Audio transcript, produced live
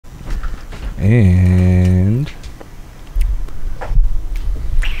And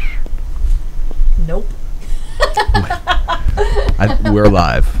nope. We're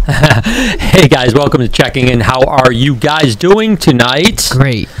live. Hey guys, welcome to Checking In. How are you guys doing tonight?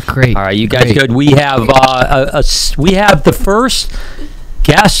 Great. All right, you guys good? We have we have the first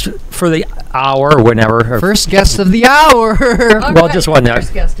guest for the hour, whenever. First guest of the hour. Well, just one there.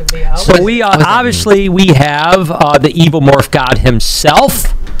 First guest of the hour. So we obviously we have the evil morph god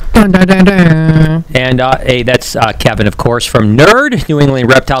himself. Dun, dun, dun, dun. And that's Kevin, of course, from Nerd, New England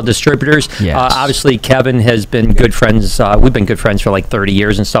Reptile Distributors. Yes. Obviously, Kevin has been good friends. We've been good friends for like 30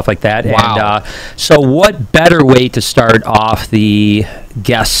 years and stuff like that. Wow. And so what better way to start off the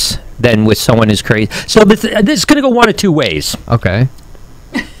guests than with someone as crazy? So this is going to go one of two ways. Okay.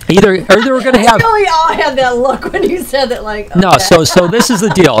 Either we're going to have... We all had that look when you said that, like, okay. No, so this is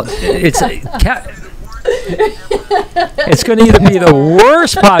the deal. It's going to either be the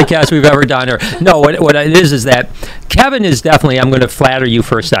worst podcast we've ever done, or no. What it is that Kevin is definitely. I'm going to flatter you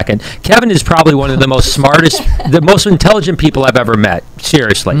for a second. Kevin is probably one of the most smartest, the most intelligent people I've ever met.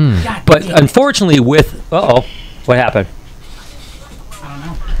 Seriously, but unfortunately, with what happened? I don't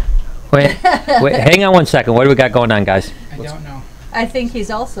know. Wait, hang on one second. What do we got going on, guys? I don't know. I think he's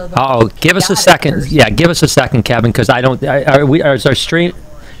also the Give us a second. person. Yeah, give us a second, Kevin, because I don't. Is our stream?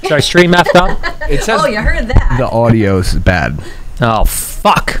 Is our stream effed up? It says you heard that. the audio's bad. Oh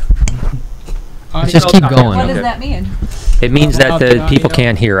fuck! Just keep going. What does that mean? It means that the audio. people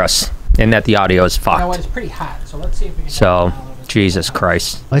can't hear us, and that the audio is You know what? fucked. It's pretty hot, so let's see if we can. So, Jesus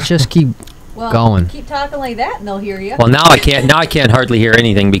Christ. Let's just keep Well, going. keep talking like that, and they'll hear you. Well, now I can't hardly hear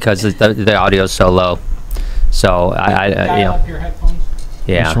anything because the audio is so low. So I dial you know, up your headphones.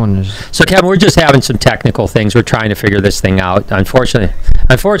 Which yeah. one is? So Kevin, we're just having some technical things. We're trying to figure this thing out. Unfortunately,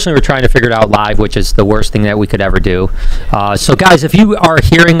 we're trying to figure it out live, which is the worst thing that we could ever do. So guys, if you are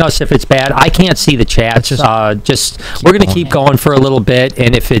hearing us, if it's bad, I can't see the chat. We're going to keep going for a little bit,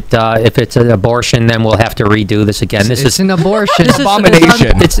 and if it's an abortion, then we'll have to redo this again. It's an abortion. This is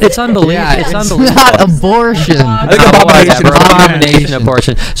abomination. It's unbelievable. Yeah, it's it's unbelievable. not abortion. I think abomination is Abomination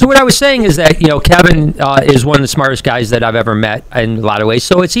abortion. So what I was saying is that Kevin is one of the smartest guys that I've ever met in a lot of ways.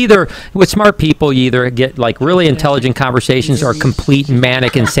 So it's either with smart people, you either get like really intelligent conversations or complete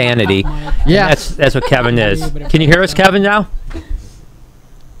manic insanity. Yeah. And that's what Kevin is. Can you hear us, Kevin? Now?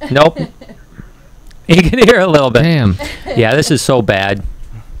 Nope. You can hear a little bit. Damn. Yeah, this is so bad.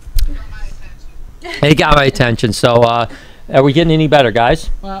 He got my attention. So are we getting any better, guys?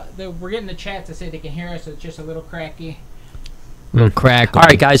 Well, we're getting the chat to say they can hear us. So it's just a little cracky. Little crack. All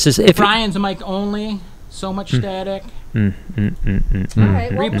right, guys. If Brian's mic only. So much static. All right,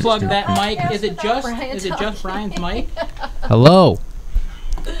 well, Replug that mic. podcast Is it without just? Brian Is it just talking. Brian's mic? Hello.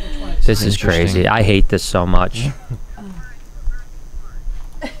 This is crazy. I hate this so much.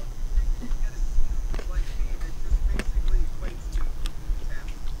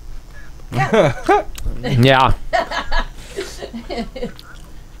 Yeah.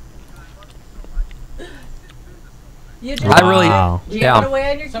 You just I really. Wow. jam it Yeah.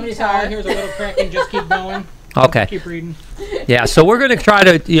 away on your Somebody's guitar. out here's a little cracking. Just keep going. Okay. Keep reading. Yeah. So we're going to try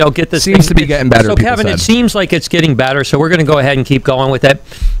to get this. Seems thing- to be getting better, So people Kevin, it said. seems like it's getting better. So we're going to go ahead and keep going with it.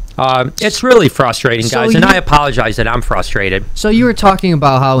 It's really frustrating, So guys, and you- I apologize that I'm frustrated. So you were talking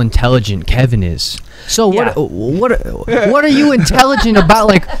about how intelligent Kevin is. So Yeah. what are you intelligent about?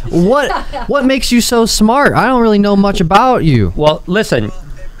 Like what makes you so smart? I don't really know much about you. Well, listen.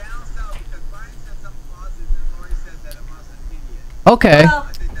 Okay. Well,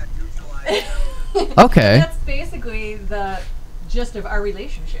 Okay. that's basically the gist of our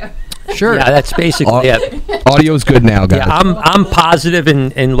relationship. Sure. Yeah, that's basically it. Audio's good now, guys. Yeah, I'm positive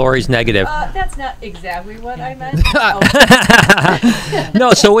and Lori's negative. That's not exactly what I meant.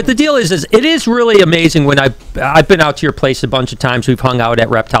 No, so what the deal is it is really amazing when I've been out to your place a bunch of times. We've hung out at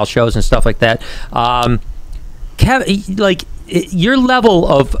reptile shows and stuff like that. Kevin, like your level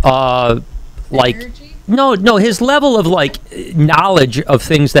of like. Energy? No, his level of like knowledge of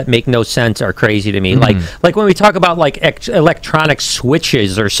things that make no sense are crazy to me. Like when we talk about like electronic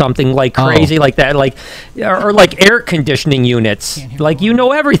switches or something like crazy like that, like or like air conditioning units. Like you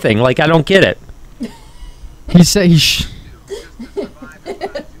know everything. Like I don't get it. He said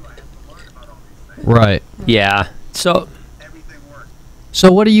Right. Yeah. So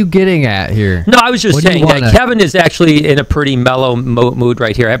what are you getting at here? No, I was just What do you saying that wanna- Kevin is actually in a pretty mellow mood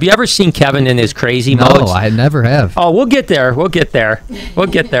right here. Have you ever seen Kevin in his crazy No, modes? I never have. Oh, we'll get there. We'll get there.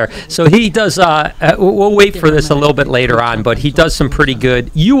 So he does. We'll wait for this a little bit later on, but he does some pretty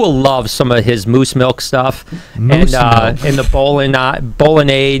good. You will love some of his moose milk stuff Moose milk. and the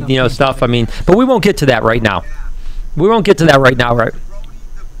Bolinade, stuff. I mean, but we won't get to that right now. Right?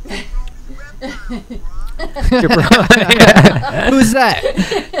 Who's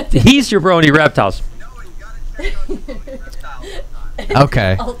that? He's Jabroni Reptiles.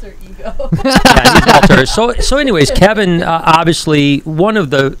 Okay. Alter ego. Yeah, he's Walter. So anyways, Kevin, obviously one of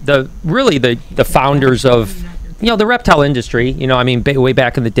the really the founders of the reptile industry. I mean, way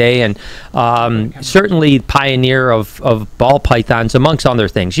back in the day, and certainly pioneer of ball pythons, amongst other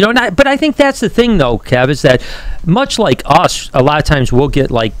things. But I think that's the thing, though, Kev, is that much like us, a lot of times we'll get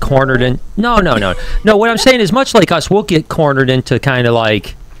like cornered in. No. What I'm saying is, much like us, we'll get cornered into kind of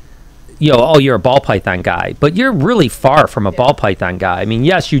like, oh, you're a ball python guy, but you're really far from a ball python guy. I mean,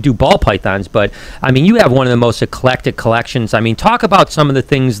 yes, you do ball pythons, but I mean, you have one of the most eclectic collections. I mean, talk about some of the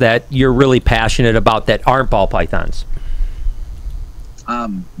things that you're really passionate about that aren't ball pythons.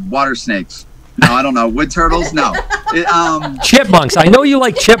 Water snakes. No, I don't know. Wood turtles? No. Chipmunks. I know you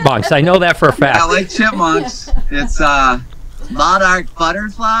like chipmunks. I know that for a fact. I like chipmunks. It's monarch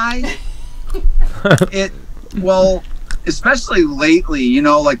butterfly. Especially lately,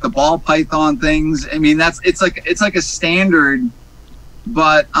 like the ball python things. I mean, it's like a standard,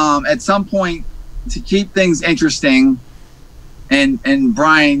 but at some point, to keep things interesting, and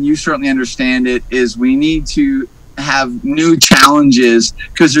Brian, you certainly understand it, is we need to have new challenges,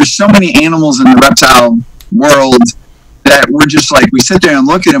 because there's so many animals in the reptile world that we're just like, we sit there and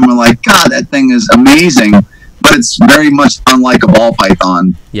look at them and we're like, God, that thing is amazing, but it's very much unlike a ball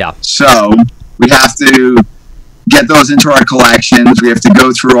python. Yeah. So we have to get those into our collections. We have to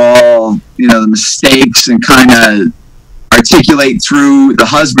go through all, the mistakes and kind of articulate through the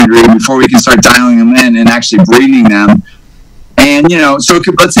husbandry before we can start dialing them in and actually breeding them. And, so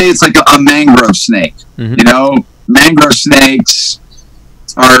let's say it's like a mangrove snake. Mm-hmm. Mangrove snakes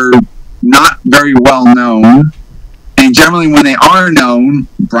are not very well known. And generally when they are known,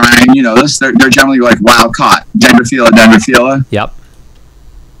 Brian, this, they're generally like wild caught. Dendrophila. Yep.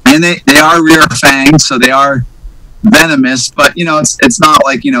 And they are rear fanged, so they are venomous, but it's not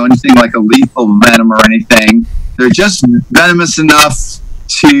like anything like a lethal venom or anything. They're just venomous enough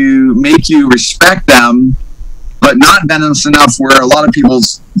to make you respect them, but not venomous enough where a lot of people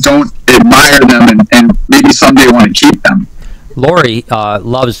don't admire them and maybe someday want to keep them. Lori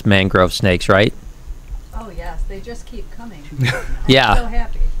loves mangrove snakes, right? Oh yes, they just keep coming. Yeah. I'm so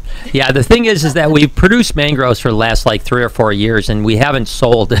happy. Yeah, the thing is that we've produced mangroves for the last like 3 or 4 years, and we haven't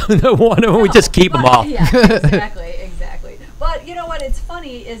sold one of them. We just keep them all. Yeah, exactly. But you know what? It's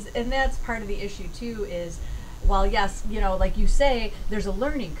funny and that's part of the issue too. Is while yes, like you say, there's a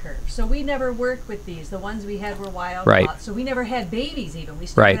learning curve. So we never worked with these. The ones we had were wild caught. So we never had babies even. We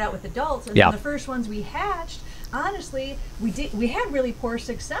started out with adults, and then the first ones we hatched. Honestly, we had really poor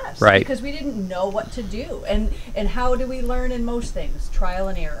success because we didn't know what to do, and how do we learn in most things? Trial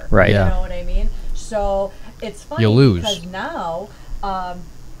and error. Right. You know what I mean? So it's funny because now,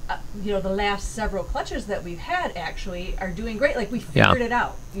 the last several clutches that we've had actually are doing great. Like we figured it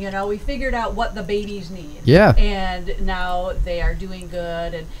out. We figured out what the babies need. Yeah. And now they are doing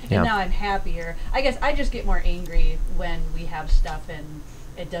good, and now I'm happier. I guess I just get more angry when we have stuff and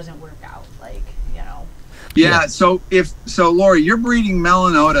it doesn't work out. Like Yeah, so Lori, you're breeding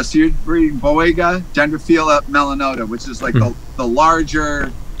melanota, so you're breeding Boega Dendrophila melanota, which is like the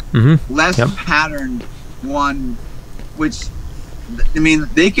larger, less patterned one, which, I mean,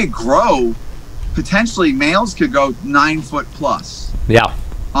 they could grow, potentially males could go 9 foot plus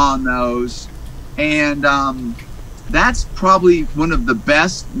on those. And that's probably one of the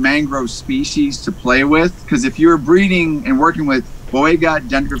best mangrove species to play with, because if you're breeding and working with Boega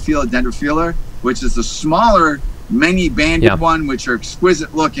Dendrophila, which is the smaller, many-banded one, which are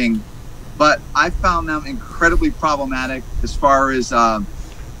exquisite looking, but I found them incredibly problematic as far as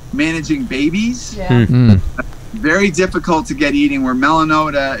managing babies. Very difficult to get eating, where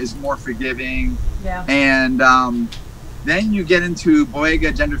melanota is more forgiving. And then you get into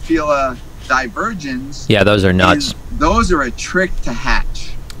Boega Dendrophila divergens. Yeah, those are nuts. Those are a trick to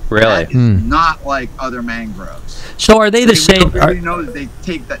hatch. Really? That is not like other mangroves. So are they the same? You know that they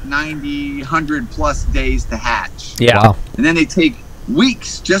take that 90, 100 plus days to hatch. Yeah. Wow. And then they take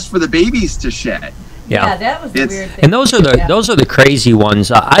weeks just for the babies to shed. Yeah, that was the weird thing. And those are the crazy ones.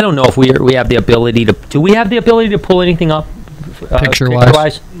 I don't know if we have the ability to. Do we have the ability to pull anything up?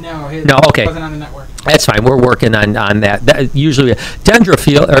 Picture-wise? No, okay. Wasn't on the network. That's fine. We're working on that. Usually,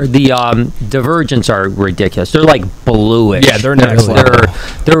 Dendrophila or the divergents are ridiculous. They're like bluish. Yeah, they're next level.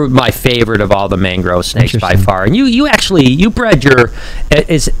 They're my favorite of all the mangrove snakes by far. And you bred your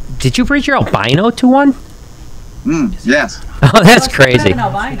did you breed your albino to one? Yes. Oh, that's crazy. An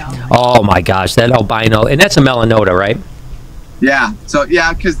albino. Oh my gosh, that albino, and that's a melanota, right? Yeah. So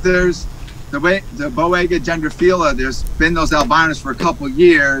because there's the Boega Dendrophila, there's been those albinos for a couple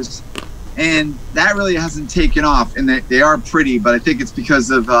years, and that really hasn't taken off. And they are pretty, but I think it's because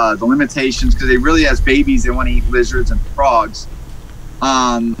of the limitations. Because they really, as babies, they want to eat lizards and frogs.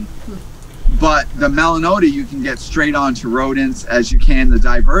 But the melanota you can get straight onto rodents as you can the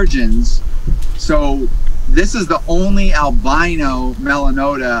divergens. So this is the only albino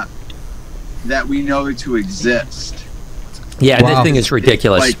melanota that we know to exist. Yeah, this thing is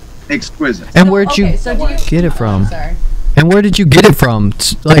ridiculous. Like exquisite. And where'd you so do you get it from? Sorry. And where did you get it from?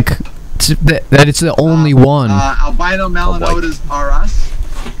 That it's the only one. Albino melanotas are us.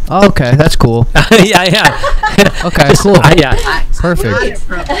 Oh, okay, that's cool. Yeah. Okay, cool. Yeah. Perfect.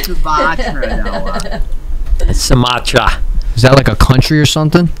 Sumatra. Is that like a country or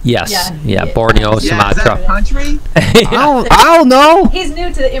something? Yes. Yeah. Borneo, Yeah, is that Sumatra. a country? I don't know. He's new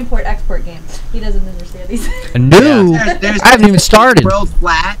to the import-export game. He doesn't understand these things. New. There's I haven't even started. The world's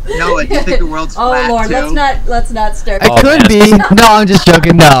flat. No, like, you think the world's Oh flat Lord, too? let's not start. It Oh, could man. be. No, I'm just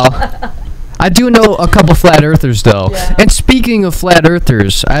joking. No. I do know a couple flat earthers, though. Yeah. And speaking of flat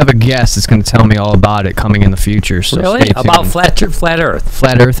earthers, I have a guest that's going to tell me all about it coming in the future. So Really? stay tuned. About flat Earth?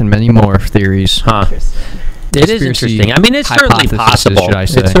 Flat Earth and many more theories. Huh. It is Conspiracy interesting. I mean, it's certainly hypothesis, possible. should I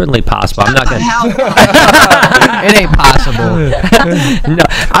say. It's certainly possible. I'm not What the going to. hell? It ain't possible. No,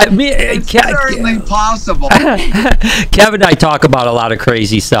 I mean, It's certainly possible. Kevin and I talk about a lot of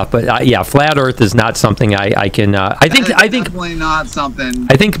crazy stuff, but yeah, flat Earth is not something I can. I think Definitely not something.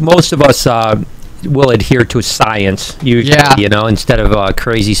 I think most of us will adhere to science usually. Yeah. You know, instead of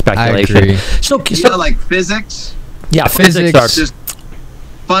crazy speculation. agree. So Like physics, yeah, physics Physics. are. just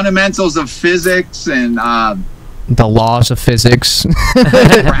fundamentals of physics and The laws of physics.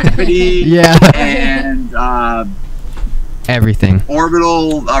 gravity. Yeah. And Everything.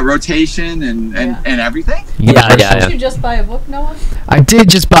 orbital rotation and everything. Yeah. Did you just buy a book, Noah? I did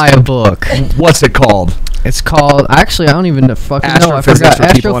just buy a book. What's it called? It's called. Actually, I don't even fucking know. I Astrophysics forgot.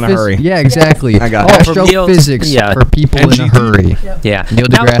 for people in a hurry. Yeah, exactly. I got it. Oh, from Neil- Astrophysics yeah. for people in a NGT. hurry. Yeah. Neil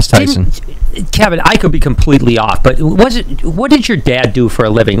Now, deGrasse Tyson. Kevin, I could be completely off, but what did your dad do for a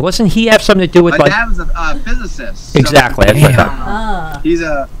living? Wasn't he have something to do with My like? dad was a physicist. So Exactly. That's what I thought. he's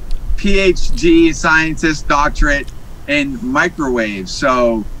a PhD scientist, doctorate in microwaves.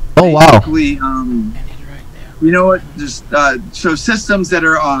 So Oh, wow. basically, you know what? Just so systems that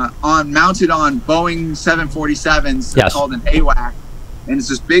are mounted on Boeing 747s, Yes. called an AWAC, and it's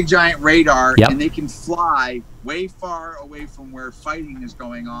this big giant radar, Yep. and they can fly way far away from where fighting is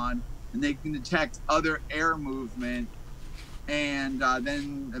going on, and they can detect other air movement, and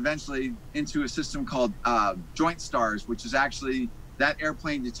then eventually into a system called Joint Stars, which is actually that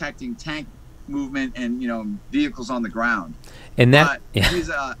airplane detecting tank movement and vehicles on the ground. And that, But he's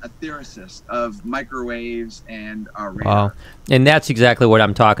a theorist of microwaves and radar. Wow. and that's exactly what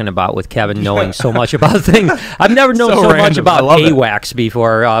I'm talking about with Kevin knowing so much about things. I've never known So so much random. about I love it. AWACS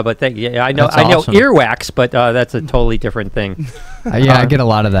before, but I know That's I know awesome. earwax, but that's a totally different thing. Yeah, I get a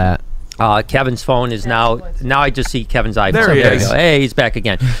lot of that. Kevin's phone is now I just see Kevin's iPhone. There he you is. go. Hey, he's back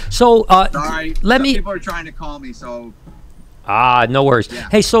again. So Sorry, let some me. people are trying to call me, so No worries. Yeah.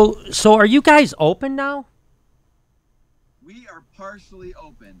 Hey, so are you guys open now? we are partially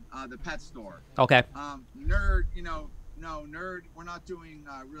open. The pet store. Okay. Nerd, no nerd. We're not doing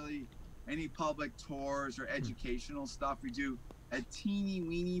really any public tours or educational stuff. We do a teeny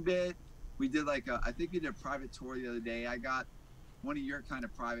weeny bit. We did I think we did a private tour the other day. I got one of your kind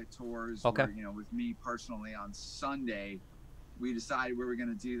of private tours. Okay. Where, with me personally on Sunday, we decided we were going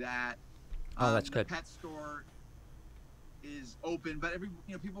to do that. Oh, that's good. The pet store is open, but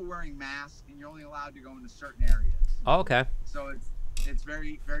people wearing masks, and you're only allowed to go into certain areas. Oh, okay. So it's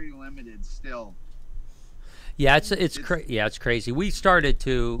very, very limited still. Yeah, it's crazy. We started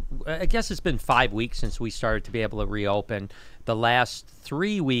to. I guess it's been 5 weeks since we started to be able to reopen. The last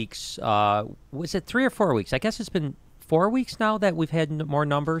 3 weeks, was it 3 or 4 weeks? I guess it's been 4 weeks now that we've had more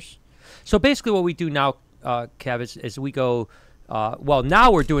numbers. So basically, what we do now, Kev, is we go. Well,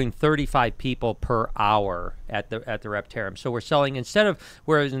 now we're doing 35 people per hour at the Reptarium. So we're selling, instead of,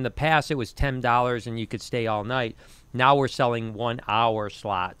 whereas in the past it was $10 and you could stay all night, now we're selling 1 hour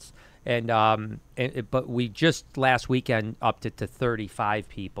slots. But we just last weekend upped it to 35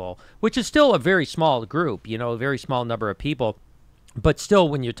 people, which is still a very small group, a very small number of people. But still,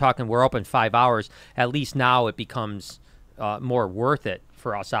 when you're talking, we're open 5 hours, at least now it becomes more worth it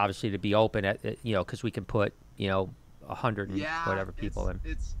for us, obviously, to be open at, because we can put, 100 and whatever people in.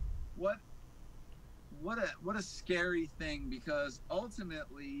 It's what a scary thing, because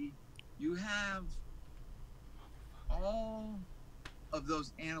ultimately you have all of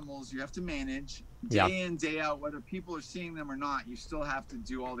those animals you have to manage day in, day out, whether people are seeing them or not. You still have to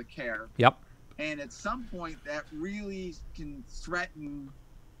do all the care. Yep. And at some point that really can threaten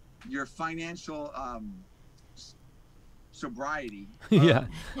your financial sobriety. Yeah.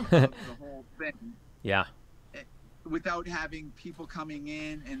 Of the whole thing. Yeah. Without having people coming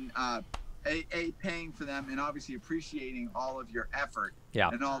in and paying for them and obviously appreciating all of your effort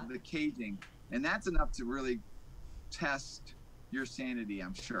and all the caging. And that's enough to really test your sanity,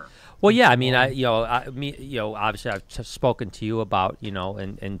 I'm sure. Well, yeah, I mean, obviously I've spoken to you about,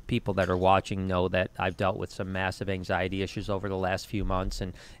 and people that are watching know that I've dealt with some massive anxiety issues over the last few months,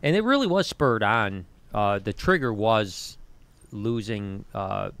 and it really was spurred on. The trigger was losing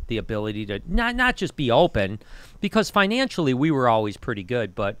the ability to not just be open, because financially we were always pretty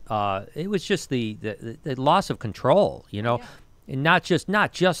good, but it was just the loss of control, and not just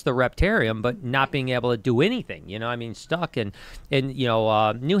the Reptarium, but not being able to do anything, I mean, stuck. And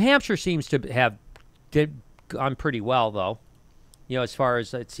New Hampshire seems to have gone pretty well, though, as far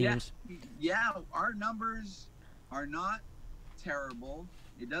as it seems. Yeah, our numbers are not terrible.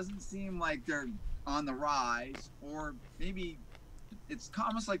 It doesn't seem like they're on the rise, or maybe it's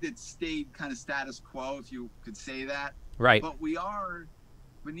almost like it stayed kind of status quo, if you could say that. Right. But we are,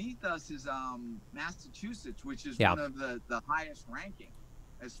 beneath us is Massachusetts, which is one of the highest ranking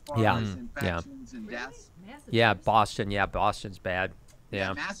as far as infections and deaths. Yeah, Boston. Yeah, Boston's bad.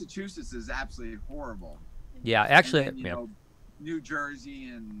 Yeah. Massachusetts is absolutely horrible. Yeah, actually, and then, New Jersey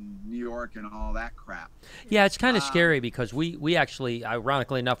and New York and all that crap. Yeah, it's kind of scary because we actually,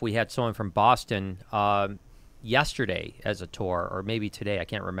 ironically enough, we had someone from Boston yesterday as a tour, or maybe today, I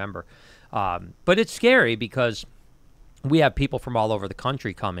can't remember. But it's scary because we have people from all over the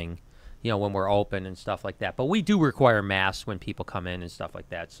country coming, when we're open and stuff like that. But we do require masks when people come in and stuff like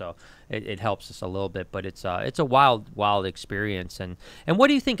that, so it helps us a little bit. But it's a wild experience. And what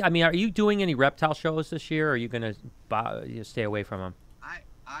do you think? I mean, are you doing any reptile shows this year, or are you going to stay away from them?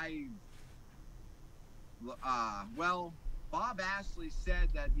 Well, Bob Ashley said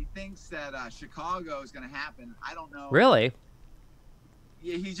that he thinks that Chicago is going to happen. I don't know. Really?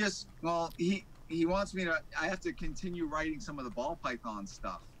 Yeah, he wants me to. I have to continue writing some of the ball python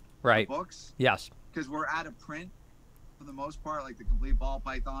stuff. Right. Books. Yes. Because we're out of print for the most part, like the complete ball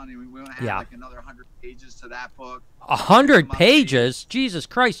python, and we want to add like another 100 pages to that book. 100 pages? Jesus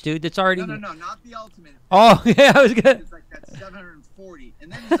Christ, dude! That's already. No, not the ultimate. Oh yeah, I was gonna. It's like that 740,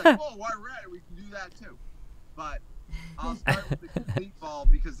 and then he's like, "Oh, while we're at it, we can do that too." But I'll start with the complete ball,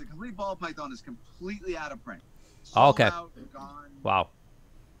 because the complete ball python is completely out of print. Sold out, gone. Wow.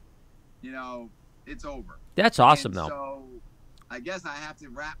 It's over. That's awesome, and though. So I guess I have to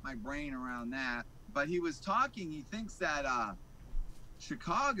wrap my brain around that. But he was talking, he thinks that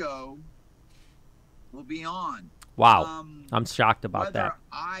Chicago will be on. Wow. I'm shocked about that. Whether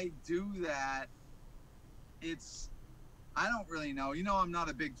I do that, I don't really know. I'm not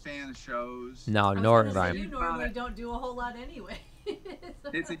a big fan of shows. No, nor am I. You normally don't do a whole lot anyway.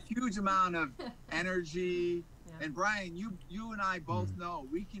 It's a huge amount of energy. Yeah. And Brian, you and I both know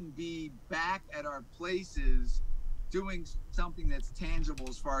we can be back at our places doing something that's tangible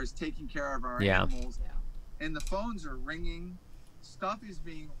as far as taking care of our animals. Yeah. And the phones are ringing. Stuff is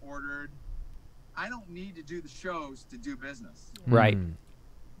being ordered. I don't need to do the shows to do business. Yeah. Right.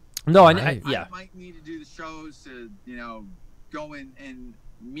 No, I might need to do the shows to, go in and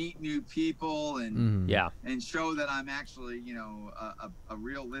meet new people and and show that I'm actually, a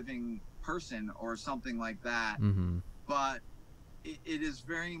real living person or something like that. But it is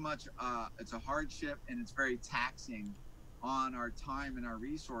very much it's a hardship, and it's very taxing on our time and our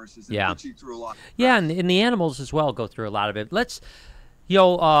resources, and puts you through a lot. And the animals as well go through a lot of it. Let's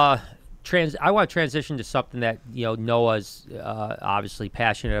I want to transition to something that Noah's obviously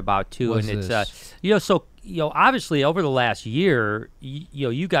passionate about too. What's and this? it's obviously over the last year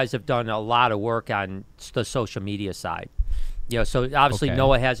you guys have done a lot of work on the social media side. So obviously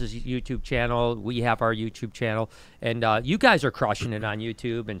Noah has his YouTube channel, we have our YouTube channel, and you guys are crushing it on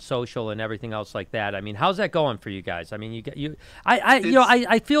YouTube and social and everything else like that. I mean, how's that going for you guys? I mean,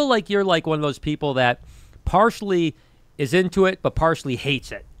 I feel like you're like one of those people that partially is into it but partially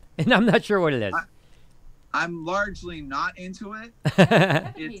hates it. And I'm not sure what it is. I'm largely not into it.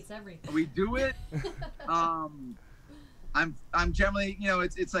 Hates everything. We do it. I'm generally,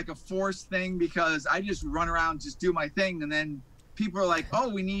 it's like a forced thing, because I just run around, just do my thing, and then people are like, "Oh,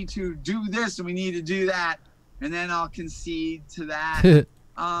 we need to do this and we need to do that," and then I'll concede to that.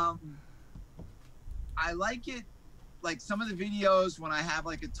 I like it, like some of the videos when I have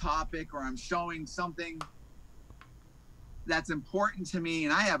like a topic or I'm showing something that's important to me,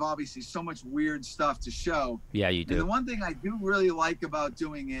 and I have obviously so much weird stuff to show. Yeah, you do. And the one thing I do really like about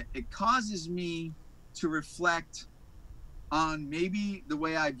doing it, it causes me to reflect on maybe the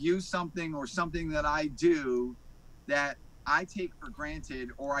way I view something or something that I do that I take for granted,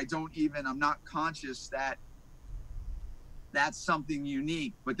 or I'm not conscious that that's something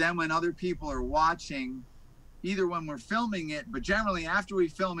unique. But then when other people are watching, either when we're filming it, but generally after we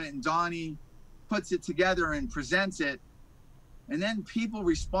film it and Donnie puts it together and presents it, and then people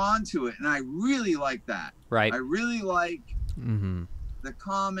respond to it. And I really like that. Right. I really like the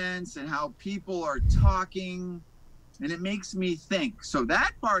comments and how people are talking, and it makes me think. So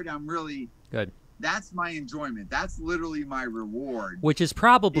that part I'm really good. That's my enjoyment. That's literally my reward. Which is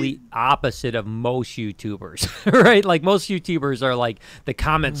probably opposite of most YouTubers, right? Like most YouTubers are like, the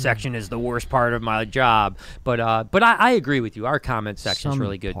comment section is the worst part of my job. But I agree with you. Our comment section is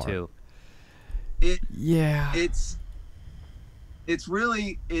really good too. It's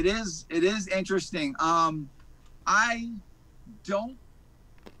really, it is interesting. I've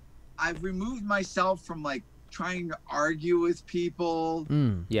removed myself from like trying to argue with people.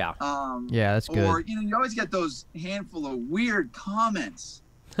 Yeah. Yeah, that's good. Or, you always get those handful of weird comments.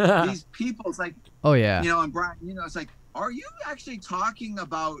 These people, it's like, oh yeah. And Brian, it's like, are you actually talking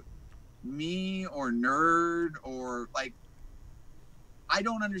about me or nerd, or like, I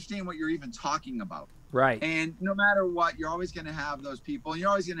don't understand what you're even talking about. Right. And no matter what, you're always going to have those people, and you're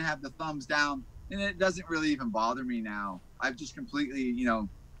always going to have the thumbs down. And it doesn't really even bother me now. I've just completely,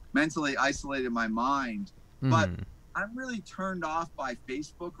 mentally isolated my mind. But I'm really turned off by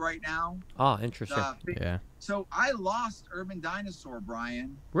Facebook right now. Oh, interesting. Yeah. So I lost Urban Dinosaur,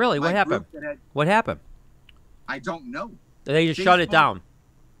 Brian. Really? What happened? What happened? I don't know. They just shut it down.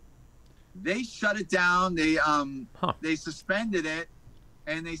 They shut it down. They they suspended it,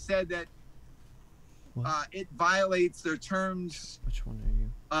 and they said that it violates their terms Which one are you?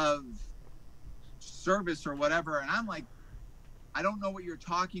 of service or whatever. And I'm like, I don't know what you're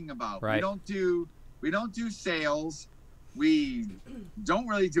talking about. Right. We don't do sales. We don't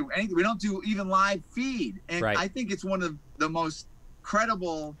really do anything. We don't do even live feed. And I think it's one of the most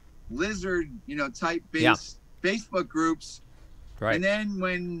credible lizard, type based Facebook groups. Right. And then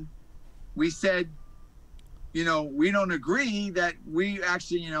when we said, we don't agree that we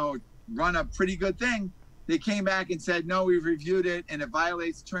actually, run a pretty good thing, they came back and said, no, we've reviewed it and it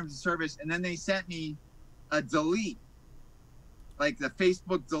violates terms of service. And then they sent me a delete, like the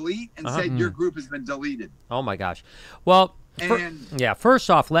Facebook delete, and said your group has been deleted. Oh my gosh. Well, and first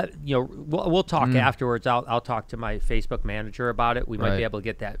off, we'll talk afterwards. I'll talk to my Facebook manager about it. We might be able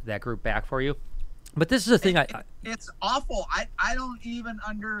to get that group back for you. But this is the thing. It's awful. I don't even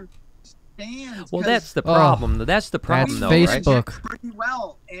understand. Well, that's the problem. That's the problem, though, Facebook. right? Pretty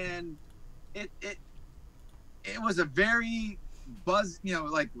well, and it was a very buzz,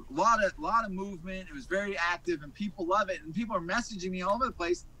 like a lot of movement. It was very active, and people love it, and people are messaging me all over the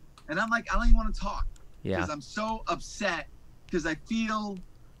place, and I'm like, I don't even want to talk because I'm so upset, because I feel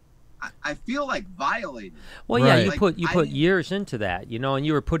like violated. Well, yeah, you put years into that, and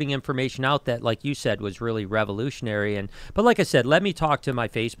you were putting information out that, like you said, was really revolutionary. But like I said, let me talk to my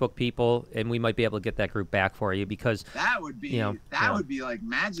Facebook people, and we might be able to get that group back for you, because that would be would be like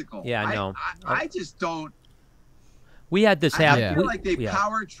magical. Yeah, I know. I just don't. We had this happen. I feel like they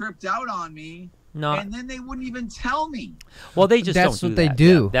power tripped out on me. No. And then they wouldn't even tell me. Well, they just that's don't what do they that.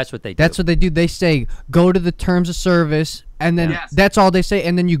 do. Yeah, that's what they do. That's what they do. They say, go to the terms of service, and then that's all they say,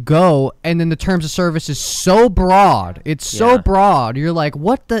 and then you go, and then the terms of service is so broad. It's so broad. You're like,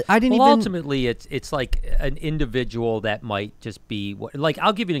 what the? I didn't even. Ultimately, it's like an individual that might just be like.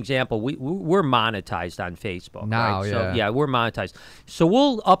 I'll give you an example. We're monetized on Facebook now. Right? Yeah. So, yeah, we're monetized. So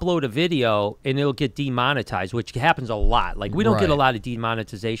we'll upload a video and it'll get demonetized, which happens a lot. Like we don't get a lot of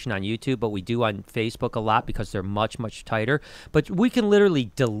demonetization on YouTube, but we do on Facebook a lot because they're much tighter. But we can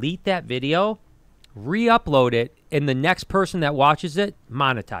literally delete that video, re-upload it, and the next person that watches it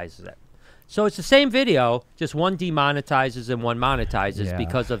monetizes it. So it's the same video, just one demonetizes and one monetizes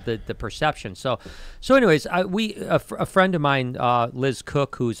because of the perception. So anyways, a friend of mine, Liz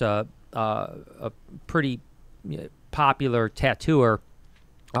Cook, who's a pretty popular tattooer,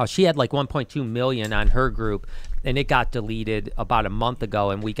 she had like 1.2 million on her group, and it got deleted about a month ago,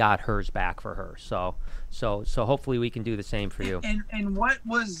 and we got hers back for her. So hopefully we can do the same for you. And what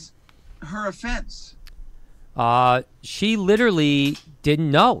was her offense? She literally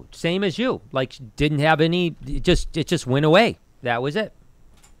didn't know, same as you. Like, didn't have any. It just went away. That was it.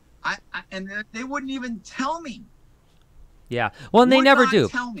 And they wouldn't even tell me. Yeah. Well, and they never do.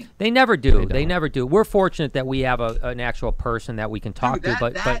 Tell me. They never do. They never do. We're fortunate that we have an actual person that we can talk to.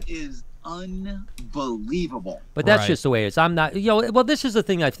 But that is unbelievable. But that's just the way it is. I'm not. Well, this is the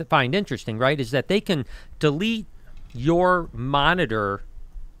thing I find interesting, right? Is that they can delete your monitor,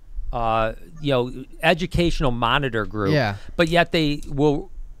 educational monitor group. Yeah. But yet they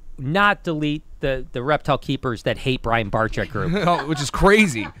will not delete the reptile keepers that hate Brian Barczyk group. Oh, which is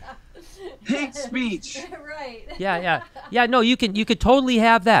crazy. Hate speech. Right. Yeah. No, you could totally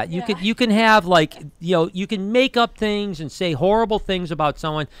have that. You can have like you can make up things and say horrible things about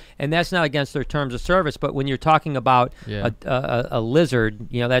someone, and that's not against their terms of service. But when you're talking about a lizard,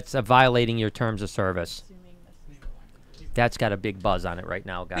 that's violating your terms of service. That's got a big buzz on it right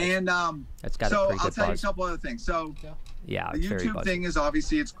now, guys. And that's got so a pretty I'll good tell you a buzz. couple other things. So Yeah, the it's very YouTube buzzy. thing is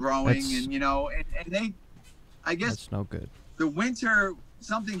obviously it's growing, That's- and they, I guess That's no good. the winter,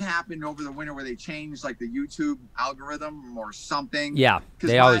 something happened over the winter where they changed like the YouTube algorithm or something. Yeah, 'Cause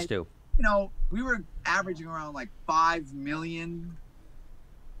they always do. We were averaging around like 5 million.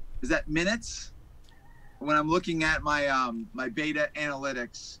 Is that minutes? When I'm looking at my my beta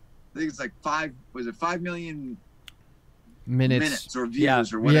analytics, I think it's like 5 million minutes or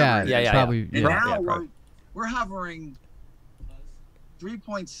views or whatever. Yeah, it is. probably. And Yeah. now probably. we're hovering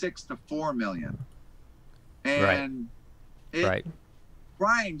 3.6 to 4 million. And Right.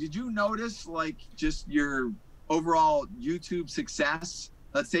 Brian, did you notice like just your overall YouTube success?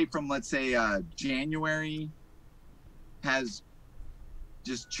 Let's say January has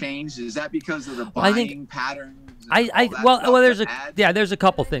just changed. Is that because of the I buying think- patterns? and I all that well, stuff, there's the a ads? there's a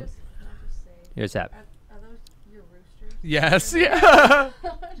couple Can I things. just say, Here's that. Are those your roosters? Yes. Yeah.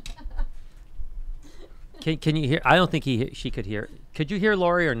 Can you hear? I don't think she could hear. Could you hear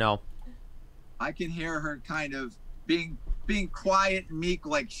Lori or no? I can hear her kind of being quiet and meek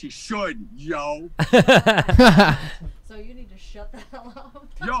like she should, yo. So you need to shut the hell up.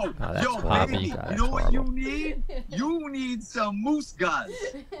 Yo, that's yo, Bobby, baby, God, you know what horrible. you need? You need some moose guzz.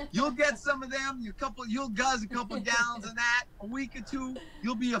 You'll get some of them. You'll guzz a couple gallons of that. A week or two,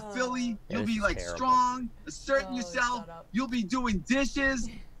 you'll be a filly. You'll This be is like terrible. strong, asserting Oh, yourself. shut up. You'll be doing dishes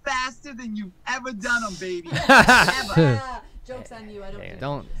faster than you've ever done them, baby. Ever. Ah, joke's on you. I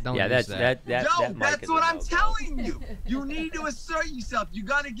don't. Don't Yeah, use that's that. that. Yo, that mic that's is what a I'm no-go. telling you. You need to assert yourself. You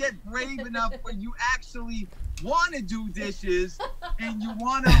got to get brave enough where you actually want to do dishes and you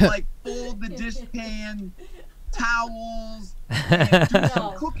want to like fold the dish pan, towels, and do some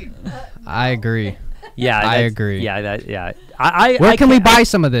No. cooking. I agree. Yeah, I that's- agree. Yeah, yeah. I Where can we can't- buy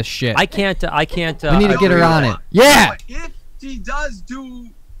some of this shit? I can't. I can't. We need to No, get her you know on what? it. Yeah. But if she does do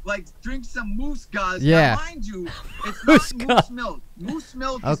like drink some moose guzz, Yeah. now, mind you, it's Moose not guzz. moose milk. Moose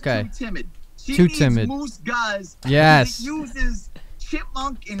milk is Okay. too timid. She Too needs timid. moose guzz. Yes. It uses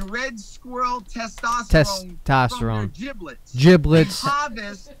chipmunk and red squirrel testosterone, from Testosterone. their giblets. Giblets.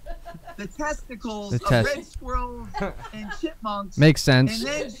 Harvest the testicles The of red squirrels and chipmunks. Makes and sense.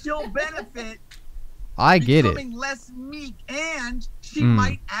 then she'll benefit I get it. becoming less meek, and she Mm.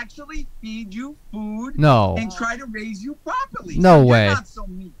 might actually feed you food No. and try to raise you properly. No so way. You're not so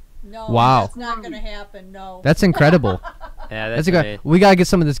meek. No, Wow. that's not gonna happen. No. That's incredible. Yeah, That's that's a good. amazing. We gotta get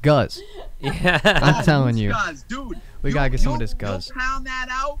some of this guzz. Yeah. I'm telling moose you. Guzz, dude. We gotta get some of you'll- this guzz. You'll pound that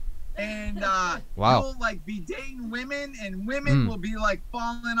out, and Wow. you'll like be dating women, and women Mm. will be like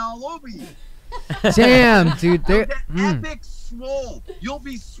falling all over you. Damn, dude. You'll They're, get mm. epic swole. You'll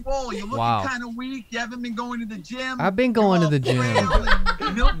be swole. You're looking Wow. kind of weak. You haven't been going to the gym. I've been going to You're the all gym. frail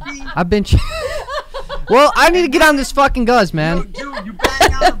and milky. I've been. Well, I need to get on this fucking guzz, man. Dude, you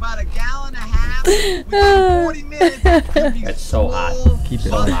bang out about a gallon and a half within 40 minutes. You'll be That's so hot. swole, Keep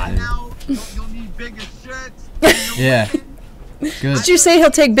it busting hot, dude. out. You'll need bigger shirts. And the Yeah. women, Good. Did you say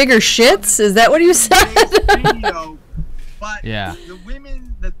he'll take bigger shits? Is that what you said? today's video, but Yeah. the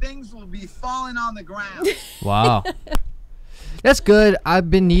women, the things will be falling on the ground. Wow. That's good. I've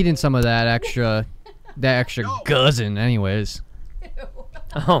been needing some of that extra No. guzzing, anyways.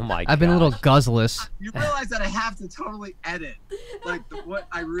 Oh my god. I've been a little guzzless. You realize that I have to totally edit like what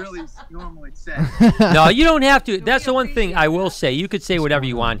I really normally say. No, you don't have to. That's the one thing I will say. You could say whatever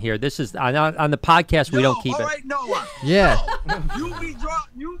you want here. This is on the podcast. We don't keep all it. right, Noah. Yeah. No,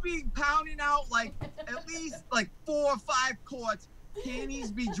 you be pounding out like at least like 4 or 5 quarts.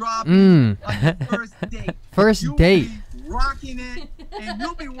 Panties be dropping Mm. on the first date. First You'll date. be rocking it, and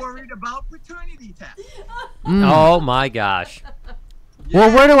you'll be worried about paternity tests. Mm. Oh my gosh.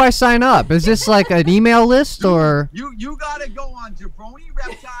 Well, where do I sign up? Is this like an email list or? You gotta go on Jabroni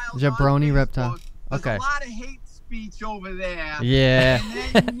Reptiles. Jabroni on Reptile. Facebook. There's Okay. a lot of hate speech over there. Yeah.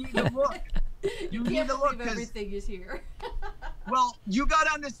 And then you need to look. You need Can't to look believe 'cause everything is here. well, you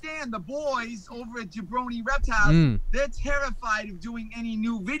gotta understand the boys over at Jabroni Reptiles. Mm. They're terrified of doing any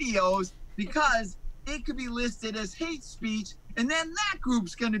new videos because it could be listed as hate speech, and then that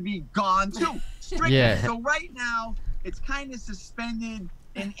group's gonna be gone too. Strictly. Yeah. So right now, it's kind of suspended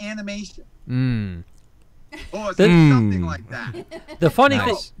in animation Mm. or The- something like that. The funny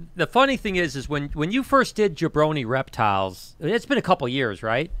Nice. thing, the funny thing is when you first did Jabroni Reptiles, it's been a couple years,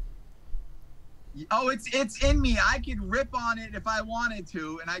 right? Oh, it's in me. I could rip on it if I wanted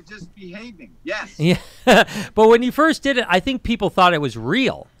to, and I'm just behaving. Yes. Yeah, but when you first did it, I think people thought it was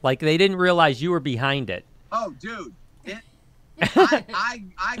real. Like they didn't realize you were behind it. Oh, dude.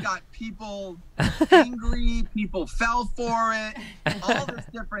 I got people angry. People fell for it. All this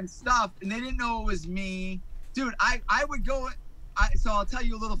different stuff, and they didn't know it was me. Dude, I would go. So I'll tell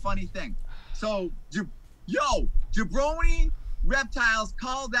you a little funny thing. So, Jabroni Reptiles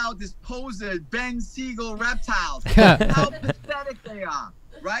called out this poser, Ben Siegel Reptiles. How pathetic they are,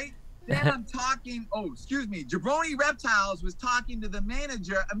 right? Then I'm talking. Oh, excuse me. Jabroni Reptiles was talking to the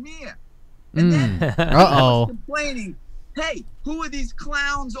manager, Amir, and then he was complaining. Hey, who are these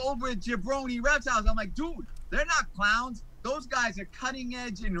clowns over at Jabroni Reptiles? I'm like, dude, they're not clowns. Those guys are cutting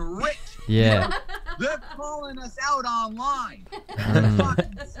edge and rich. Yeah. They're calling us out online. They're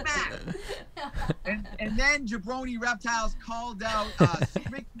fucking smack. And then Jabroni Reptiles called out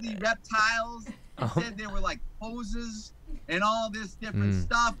Strictly Reptiles and said they were like posers and all this different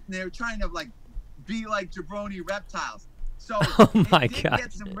stuff. And they were trying to like be like Jabroni Reptiles. So it did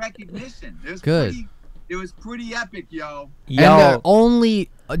get some recognition. It was good. It was pretty epic, yo. And only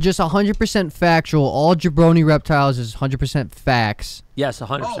just 100% factual. All Jabroni Reptiles is 100% facts. Yes,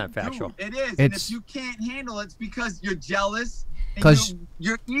 100% factual. Dude, it is. And if you can't handle it, it's because you're jealous. Because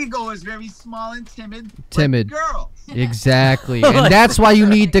your ego is very small and timid. Like girls. Exactly. And that's why you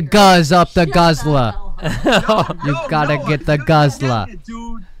need to guzz up the guzzler. You gotta get the guzzler.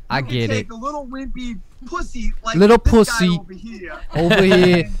 Dude, I get it. Take a little wimpy pussy like little this pussy guy over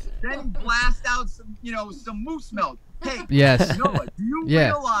here. Then blast out some, some moose milk. Hey, yes. Noah, do you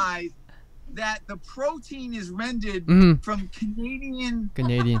realize that the protein is rendered from Canadian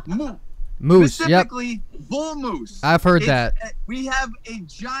moose? Specifically, bull moose. I've heard that. We have a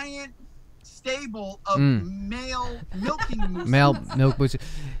giant stable of male milking moose. Male milk moose.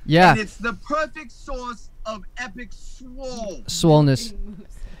 Yeah. And it's the perfect source of epic swollenness.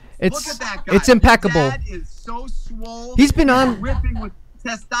 Look at that guy. It's impeccable. His dad is so swole. He's been on ripping with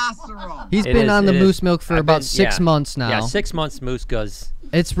testosterone. He's been on the moose milk for about 6 months now. Yeah, 6 months moose goes.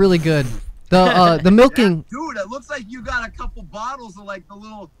 It's really good. The milking. Yeah, dude, it looks like you got a couple bottles of like the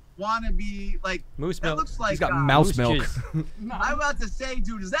little wannabe like moose milk. Looks like he's got mouse milk. I'm about to say,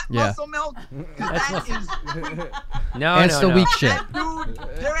 dude, is that muscle milk? That is. That's the weak shit. Dude,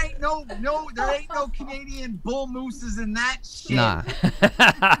 there ain't no Canadian bull mooses in that shit. Nah.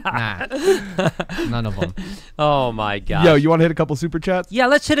 None of them. Oh my god. Yo, you want to hit a couple super chats? Yeah,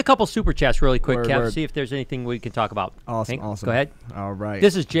 let's hit a couple super chats really quick, Kev. See if there's anything we can talk about. Awesome. Go ahead. All right.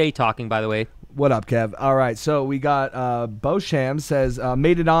 This is Jay talking, by the way. What up, Kev? All right, so we got Bosham says,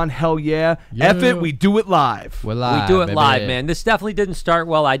 made it on, hell yeah. F it, we do it live. We're live, we do it live, man. This definitely didn't start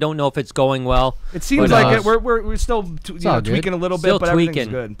well. I don't know if it's going well. It seems like we're still tweaking a little bit, but everything's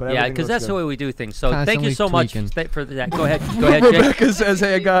good. Yeah, because that's the way we do things. So thank you so much for that. Go ahead, Jay. Rebecca says,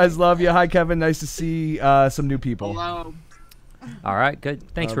 hey, guys, love you. Hi, Kevin. Nice to see some new people. Hello. All right, good.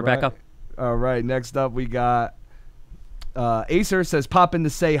 Thanks, Rebecca. All right, next up we got... Acer says, pop in to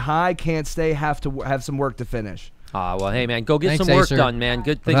say hi, can't stay, have some work to finish. Well, hey, man, go get some work done, man.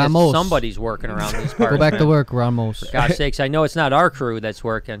 Good thing that somebody's working around these parts. Go back to work, Ramos. For gosh sakes, I know it's not our crew that's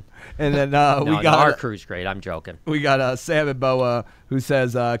working. And then we got... our crew's great. I'm joking. We got Sam and Boa who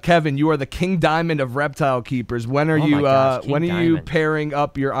says, Kevin, you are the King Diamond of reptile keepers. When are you pairing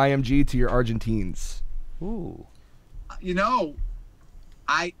up your IMG to your Argentines? Ooh.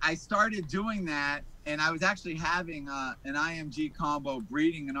 I started doing that. And I was actually having an IMG combo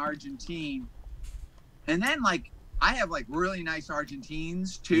breeding an Argentine. And then, like, I have, like, really nice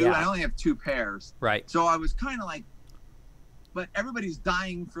Argentines, too. Yeah. I only have 2 pairs. Right. So I was kind of like, but everybody's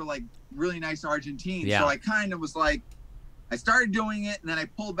dying for, like, really nice Argentines. Yeah. So I kind of was like, I started doing it, and then I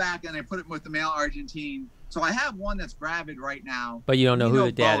pulled back, and I put it with the male Argentine. So I have one that's gravid right now. But you don't know who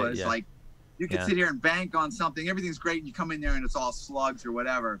the dad is. Yeah. Like, you can sit here and bank on something. Everything's great, and you come in there, and it's all slugs or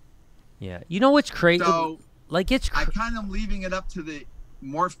whatever. Yeah, you know what's crazy? So, I kind of leaving it up to the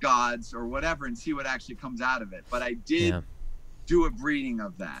morph gods or whatever and see what actually comes out of it. But I did do a breeding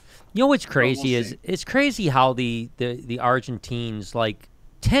of that. You know what's crazy is it's crazy how the Argentines, like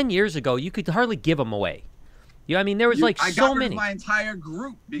 10 years ago, you could hardly give them away. I mean, there was I so got rid many. of my entire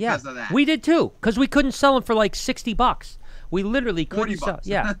group because of that. We did too, because we couldn't sell them for like $60. We literally couldn't sell.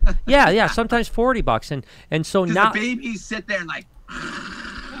 $40. Yeah, sometimes $40, and so now the babies sit there and like.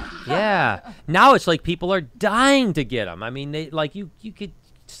 Yeah. Now it's like people are dying to get them. I mean, they you could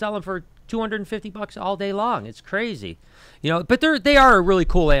sell them for $250 all day long. It's crazy. But they are a really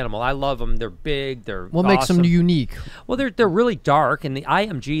cool animal. I love them. They're big. They're what makes them unique? Well, they're really dark, and the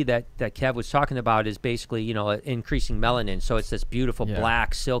IMG that Kev was talking about is basically increasing melanin. So it's this beautiful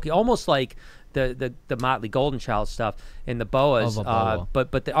black, silky, almost like the Motley Golden Child stuff and the boas.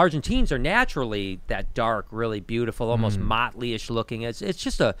 But the Argentines are naturally that dark, really beautiful, almost motley-ish looking. It's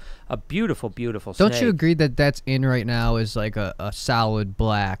just a beautiful, beautiful snake. Don't you agree that that's in right now? Is like a solid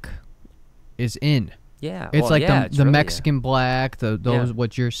black is in. Yeah, it's like the really, Mexican black. Those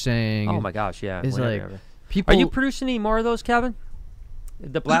what you're saying. Oh my gosh, yeah. Is like people. Are you producing any more of those, Kevin?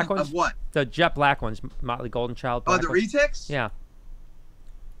 The black ones? Of what? The jet black ones, Motley Golden Child. Oh, the retics? Yeah.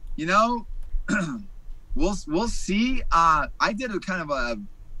 You know, we'll see. I did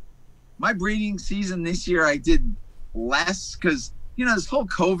my breeding season this year. I did less because this whole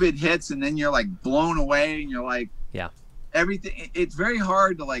COVID hits, and then you're like blown away, and you're like, yeah, everything. It's very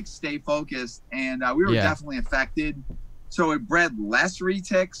hard to like stay focused, and we were definitely affected. So it bred less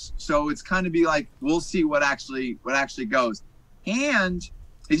retics. So it's kind of be like we'll see what actually goes. And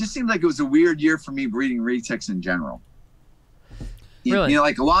it just seemed like it was a weird year for me breeding retics in general. Really?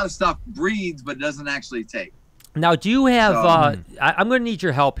 Like a lot of stuff breeds, but doesn't actually take. Now, do you have, I'm going to need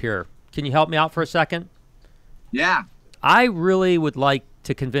your help here. Can you help me out for a second? Yeah. I really would like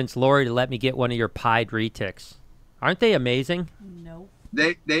to convince Lori to let me get one of your pied retics. Aren't they amazing? No.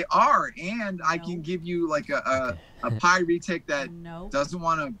 They are, and I can give you like a pied retic that doesn't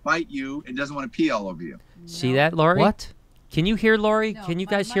want to bite you and doesn't want to pee all over you. See that, Lori? What? Can you hear Lori? No, Can you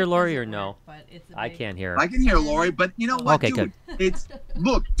guys hear Lori or no? Work, I can't hear her. I can hear Lori, but you know what, okay, dude? Good.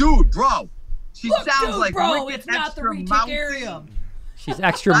 Look, dude, bro. She Look, sounds dude, like bro, wicked it's not the extra mousy. reticarium. She's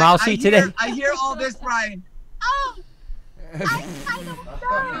extra mousy today. I hear all this, Brian. Oh, I don't know.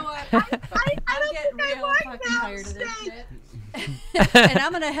 You know what? I'm getting real fucking tired of this shit. And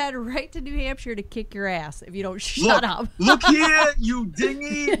I'm going to head right to New Hampshire to kick your ass if you don't shut up. Look here, you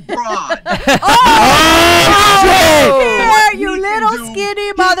dingy broad. Here, you little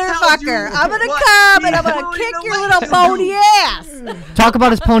skinny motherfucker. I'm going to come and I'm going to kick your little bony ass. Talk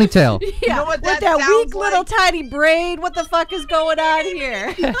about his ponytail. Yeah, You know what with that that weak sounds little like? tiny braid. What the fuck is going on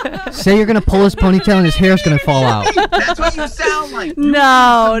here? Say you're gonna pull his ponytail and his hair's gonna fall out. That's what you sound like. You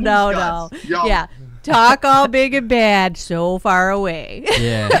No. Yo. Yeah. Talk all big and bad so far away.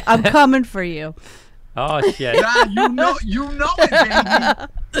 Yeah. I'm coming for you. Oh shit. Yeah, you know it,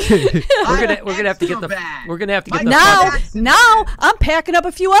 baby. We're gonna have to get the Now I'm packing up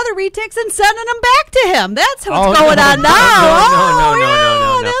a few other retics and sending them back to him. That's what's going on now.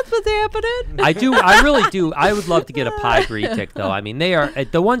 No. That's what's happening. I really do. I would love to get a pied retic though. I mean, they are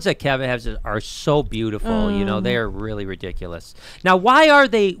the ones that Kevin has are so beautiful. You know, they are really ridiculous. Now, why are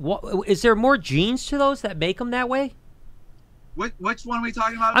they? Is there more genes to those that make them that way? Which one are we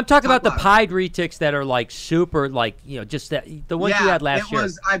talking about? I'm talking about the pied retics that are like super, like just that the ones you had last year.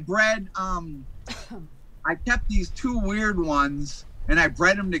 I bred. I kept these two weird ones and I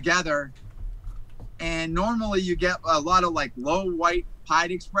bred them together. And normally you get a lot of like low white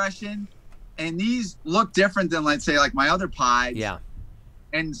pied expression, and these look different than, let's say, like my other pies. Yeah.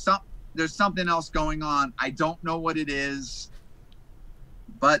 And there's something else going on. I don't know what it is,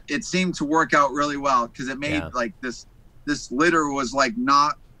 but it seemed to work out really well because it made like this litter was like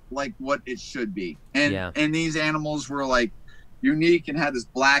not like what it should be, and these animals were like unique and had this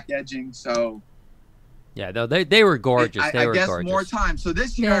black edging. So yeah, no, they were gorgeous. I guess more time. So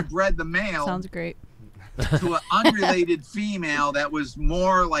this year I bred the male. Sounds great. To an unrelated female that was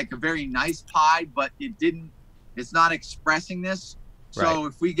more like a very nice pie, but it's not expressing this. So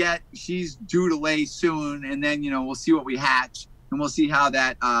if we she's due to lay soon, and then we'll see what we hatch, and we'll see how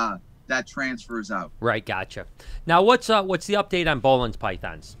that transfers out. Right, gotcha. Now, what's the update on Boland's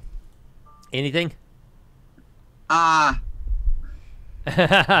pythons? Anything?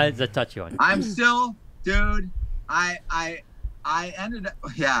 It's a touchy one. I'm still, dude. I ended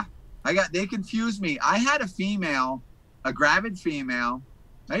up, they confused me. I had a female, a gravid female.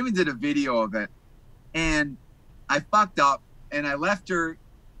 I even did a video of it, and I fucked up, and I left her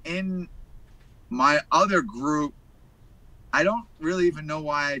in my other group. I don't really even know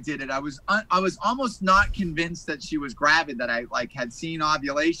why I did it. I was almost not convinced that she was gravid, that I like had seen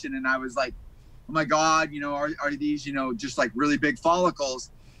ovulation, and I was like, oh my God, are these, just like really big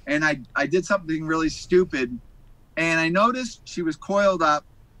follicles? And I did something really stupid, and I noticed she was coiled up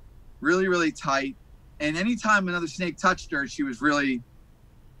really, really tight. And anytime another snake touched her, she was really,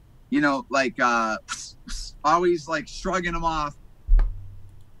 like always like shrugging them off.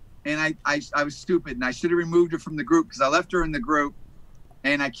 And I was stupid, and I should have removed her from the group because I left her in the group,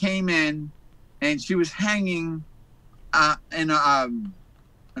 and I came in, and she was hanging in a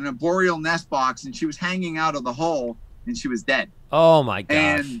boreal nest box, and she was hanging out of the hole, and she was dead. Oh my gosh.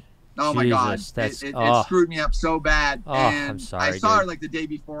 And my God, it screwed me up so bad. Oh, and I'm sorry, I saw her like the day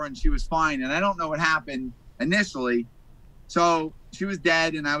before, and she was fine, and I don't know what happened initially. So she was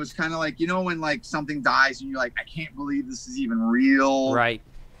dead, and I was kind of like, you know, when like something dies and you're like, I can't believe this is even real, right,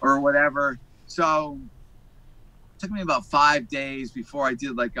 or whatever. So it took me about 5 days before I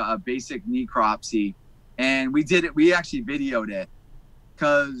did like a basic necropsy, and we did it. We actually videoed it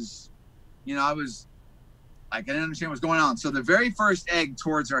because, you know, I didn't understand what's going on. So the very first egg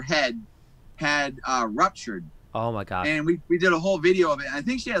towards her head had ruptured. Oh my God. And we did a whole video of it. I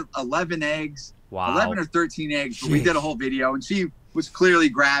think she had 11 eggs. Wow. 11 or 13 eggs. But we did a whole video, and she was clearly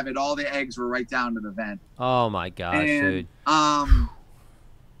gravid. All the eggs were right down to the vent. Oh my gosh, dude. That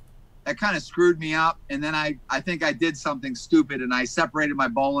kind of screwed me up. And then I think I did something stupid, and I separated my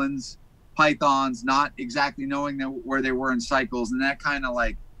Boelens pythons, not exactly knowing where they were in cycles. And that kind of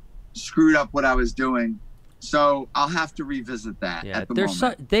like screwed up what I was doing. So I'll have to revisit that at the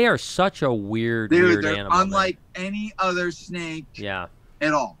moment. They are such a weird they're animal. Unlike any other snake at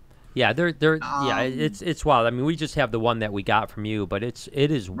all. Yeah, it's wild. I mean, we just have the one that we got from you, but it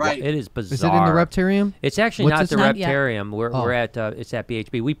is bizarre. Is it in the Reptarium? It's actually not the Reptarium. We're at it's at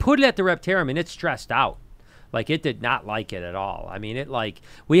BHB. We put it at the Reptarium, and it's stressed out. Like, it did not like it at all. I mean,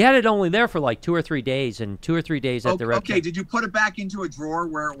 we had it only there for like 2 or 3 days, and 2 or 3 days at the Reptarium. Okay, did you put it back into a drawer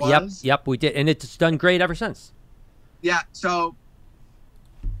where it was? Yep, we did, and it's done great ever since. Yeah, so,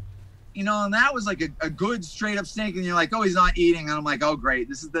 you know, and that was like a good straight up snake, and you're like, oh, he's not eating, and I'm like, oh, great.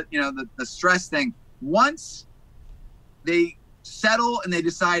 This is the stress thing. Once they settle and they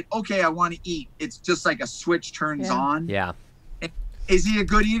decide, okay, I want to eat, it's just like a switch turns on. Yeah. Is he a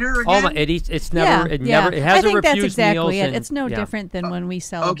good eater again? Oh my! It's never. It never. It hasn't refused I think that's exactly meals. it. It's no different than when we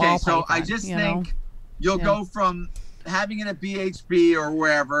sell a ball Okay, so python, I just think you'll go from having it at BHB or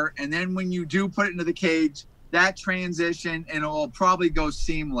wherever, and then when you do put it into the cage, that transition, and it will probably go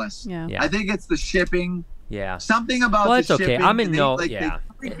seamless. Yeah. I think it's the shipping. Yeah. Something about well, the it's shipping. okay. I'm in They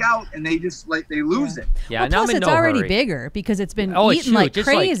freak out and they just they lose it. Yeah. Well, plus I'm in it's no already hurry. bigger because it's been it's eaten like huge.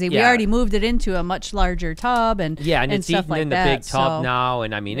 crazy. It's We already moved it into a much larger tub and and it's stuff eaten like in the that, big tub now,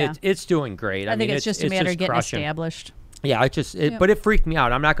 and I mean it's doing great. I think it's just a matter of getting crushing. established. Yeah, but it freaked me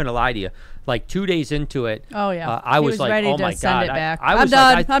out. I'm not going to lie to you. Like 2 days into it, I was like, ready oh to my send God. it back. I'm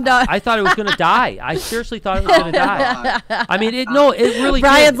done. I thought it was going to die. I seriously thought it was going to die. I mean, it really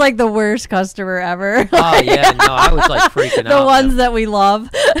Brian's did. like the worst customer ever. Oh, yeah. No, I was like freaking out. The ones that we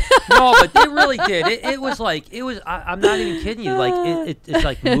love. No, but it really did. It was like, I'm not even kidding you. Like, it's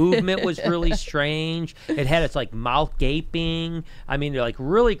like movement was really strange. It had its like mouth gaping. I mean, they're like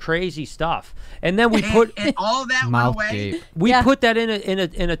really crazy stuff. And then we put and all that went away. We put that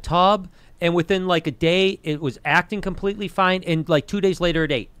in a tub. And within like a day, it was acting completely fine. And like 2 days later,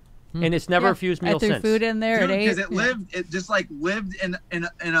 it ate, and it's never refused meals since. I threw food in there. Because it just lived in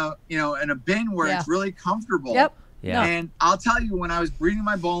a bin where it's really comfortable. Yep. Yeah. And I'll tell you, when I was breeding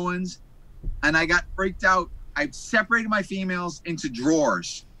my Boelens, and I got freaked out, I separated my females into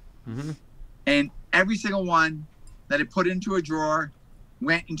drawers, and every single one that I put into a drawer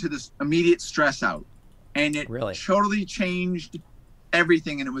went into this immediate stress out, and it totally changed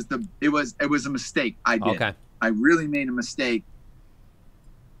everything, and it was a mistake I did. Okay. I really made a mistake.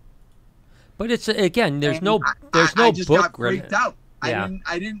 But it's again, there's no I just book got freaked out. Yeah.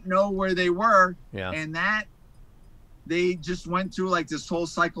 I didn't know where they were. Yeah. And that they just went through like this whole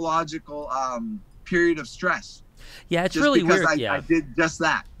psychological period of stress. Yeah, it's just really weird. I did just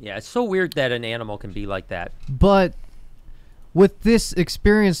that. Yeah, it's so weird that an animal can be like that. But with this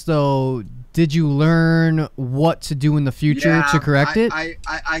experience, though, did you learn what to do in the future to correct it?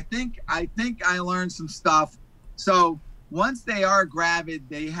 I think I learned some stuff. So once they are gravid,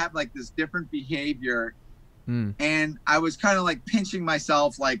 they have like this different behavior. And I was kind of like pinching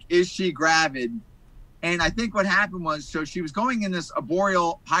myself, like, is she gravid? And I think what happened was, so she was going in this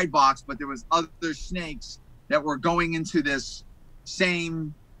arboreal hide box, but there was other snakes that were going into this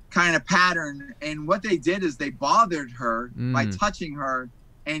same kind of pattern. And what they did is they bothered her by touching her,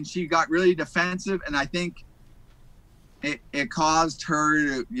 and she got really defensive. And I think it caused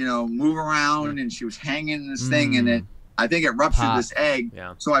her to, move around, and she was hanging in this thing, and I think it ruptured this egg.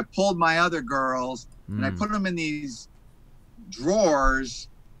 Yeah. So I pulled my other girls and I put them in these drawers.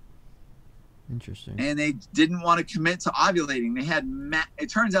 Interesting. And they didn't want to commit to ovulating. They had it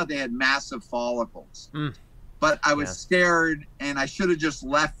turns out they had massive follicles. But I was scared, and I should have just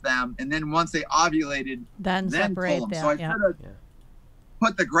left them. And then once they ovulated, then separate pull them. them. So I should have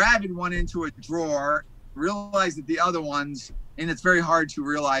put the gravid one into a drawer, realized that the other ones, and it's very hard to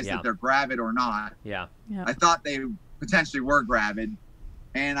realize that they're gravid or not. Yeah. I thought they potentially were gravid,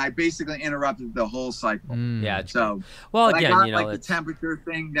 and I basically interrupted the whole cycle. Yeah. So well, again, I got like the temperature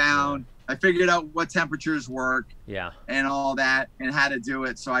thing down. I figured out what temperatures work. Yeah. And all that, and how to do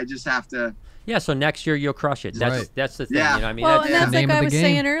it. So I just have to. Yeah, so next year you'll crush it. That's the thing. Yeah. You know, I mean, Well, and that's like I was game.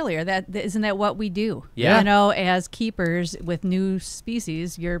 saying earlier. Isn't that what we do? Yeah. You know, as keepers with new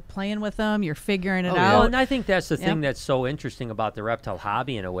species, you're playing with them, you're figuring it out. Well, and I think that's the thing that's so interesting about the reptile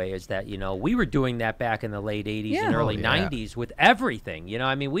hobby in a way is that, you know, we were doing that back in the late 80s and early 90s with everything. You know,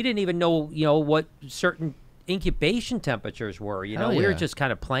 I mean, we didn't even know, you know, what certain incubation temperatures were. You know, we were just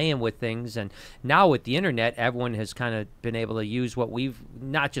kind of playing with things, and now with the internet, everyone has kind of been able to use what we've,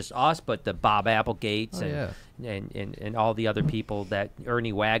 not just us, but the Bob Applegates and all the other people, that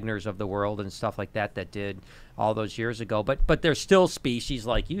Ernie Wagner's of the world and stuff like that did all those years ago. But there's still species,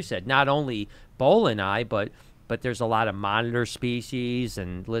 like you said, not only Bola and I, but there's a lot of monitor species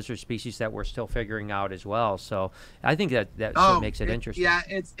and lizard species that we're still figuring out as well. So I think that's what makes it interesting. Yeah,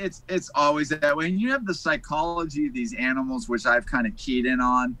 it's always that way. And you have the psychology of these animals, which I've kind of keyed in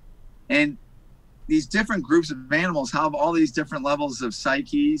on. And these different groups of animals have all these different levels of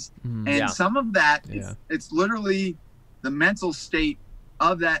psyches. And some of that, it's literally the mental state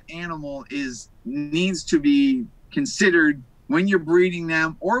of that animal needs to be considered when you're breeding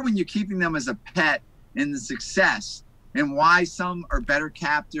them or when you're keeping them as a pet, and the success and why some are better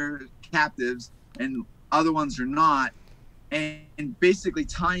captives and other ones are not, and basically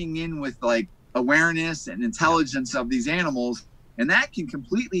tying in with like awareness and intelligence of these animals, and that can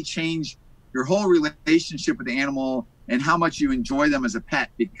completely change your whole relationship with the animal and how much you enjoy them as a pet,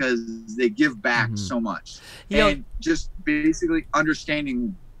 because they give back so much. And just basically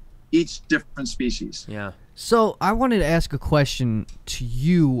understanding each different species. So I wanted to ask a question to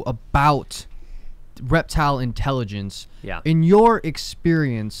you about reptile intelligence. In your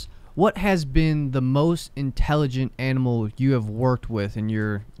experience, what has been the most intelligent animal you have worked with in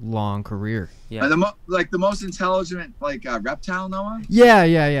your long career? The most intelligent reptile, Noah? Yeah,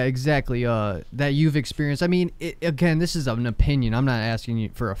 exactly. That you've experienced. I mean, again, this is an opinion. I'm not asking you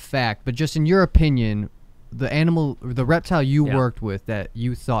for a fact, but just in your opinion, the reptile you worked with that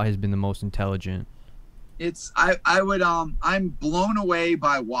you thought has been the most intelligent. I'm blown away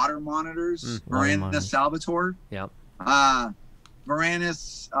by water monitors. Varanus salvator.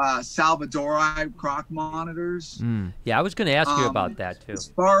 Varanus salvadori croc monitors. Yeah, I was going to ask you about that too. As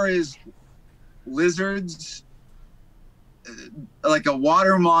far as lizards, like a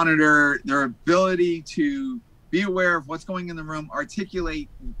water monitor, their ability to be aware of what's going in the room, articulate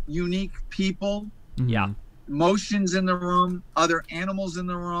unique people. Motions in the room, other animals in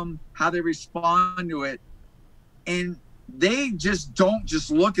the room, how they respond to it. And they just don't just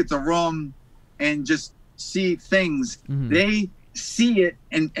look at the room and just see things. They see it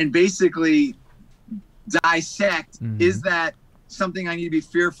and basically dissect. Is that something I need to be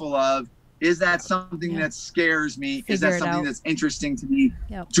fearful of? Is that something that scares me? Is that something that's interesting to me?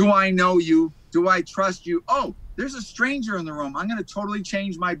 Do I know you? Do I trust you? Oh, there's a stranger in the room. I'm going to totally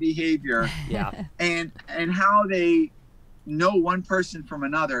change my behavior. And how they know one person from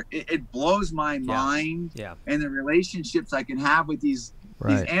another, it blows my mind. And the relationships I can have with these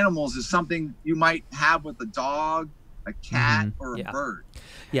animals is something you might have with a dog, a cat, or a bird.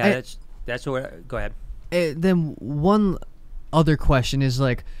 That's what. Go ahead. Then one other question is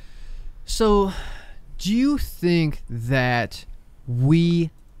like, so do you think that we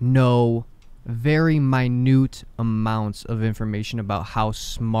know very minute amounts of information about how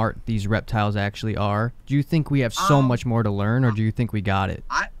smart these reptiles actually are? Do you think we have so much more to learn, or do you think we got it?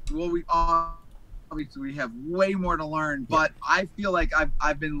 We obviously have way more to learn, but I feel like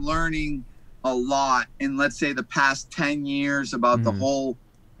I've been learning a lot in, let's say, the past 10 years about the whole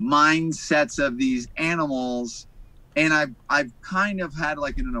mindsets of these animals, and I've kind of had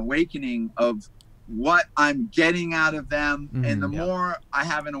like an awakening of what I'm getting out of them. And the more I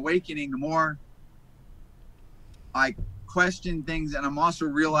have an awakening, the more I question things, and I'm also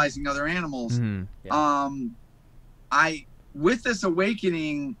realizing other animals. With this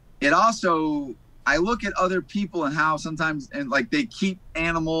awakening, it also, I look at other people and how sometimes, and like they keep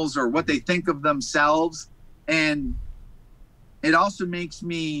animals or what they think of themselves, and it also makes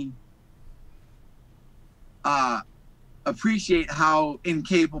me appreciate how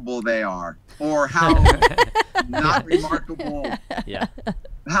incapable they are, or how not remarkable.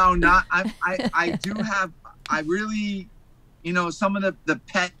 How not. I do have. I really, some of the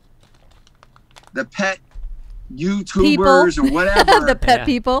pet YouTubers people. Or whatever. The pet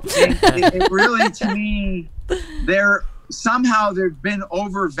people. It really, to me, they've been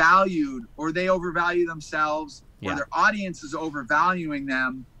overvalued, or they overvalue themselves, or their audience is overvaluing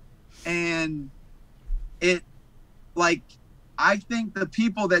them, and I think the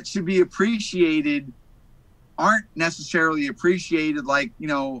people that should be appreciated aren't necessarily appreciated. Like, you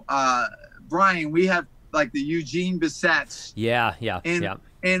know, Brian, we have like the Eugene Bissett's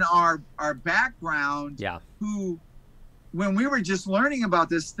in our background, who, when we were just learning about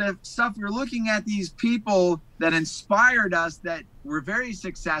this stuff, we were looking at these people that inspired us, that were very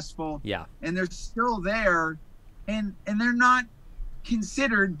successful, and they're still there, and they're not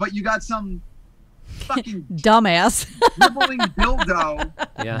considered, but you got some fucking dumbass dribbling dildo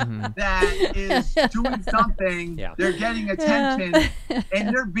that is doing something. They're getting attention,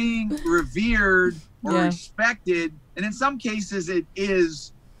 and they're being revered or respected, and in some cases it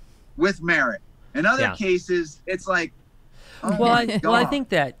is with merit. In other cases it's like, well, I think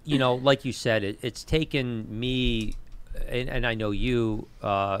that, you know, like you said, it's taken me, and I know you,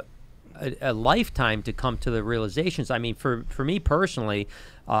 a lifetime to come to the realizations. I mean, for me personally,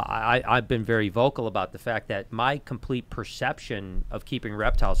 I've been very vocal about the fact that my complete perception of keeping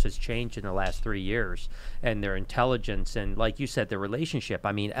reptiles has changed in the last 3 years, and their intelligence, and like you said, their relationship.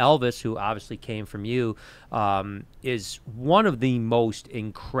 I mean, Elvis, who obviously came from you, is one of the most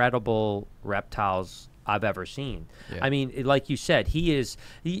incredible reptiles I've ever seen. I mean, like you said, he is,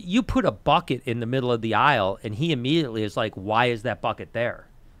 you put a bucket in the middle of the aisle and he immediately is like, why is that bucket there?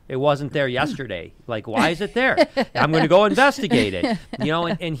 It wasn't there yesterday. Like, why is it there? I'm going to go investigate it. You know,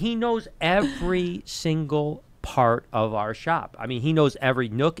 and he knows every single part of our shop. I mean, he knows every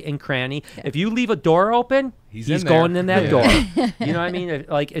nook and cranny. If you leave a door open, he's going in that door. You know what I mean?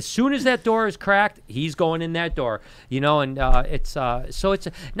 Like, as soon as that door is cracked, he's going in that door. You know, and it's so it's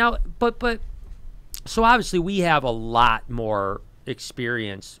now, but so obviously we have a lot more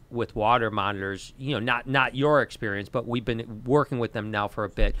experience with water monitors, you know, not your experience, but we've been working with them now for a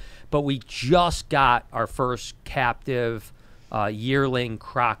bit. But we just got our first captive yearling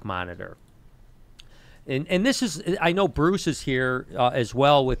croc monitor, and this is, I know Bruce is here as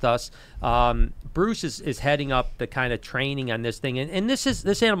well with us. Bruce is heading up the kind of training on this thing, and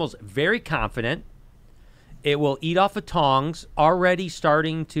this animal's very confident. It will eat off of tongs, already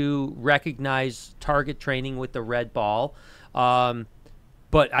starting to recognize target training with the red ball.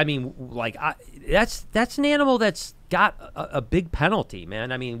 But I mean, like, that's an animal that's got a big penalty,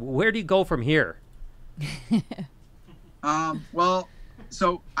 man. I mean, where do you go from here? Well,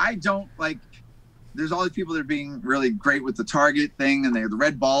 so I don't, like, there's all these people that are being really great with the target thing, and they're the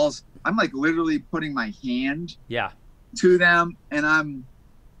red balls. I'm like literally putting my hand to them, and I'm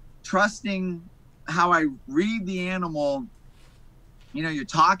trusting how I read the animal. You know, you're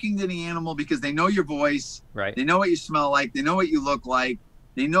talking to the animal because they know your voice, right? They know what you smell like, they know what you look like,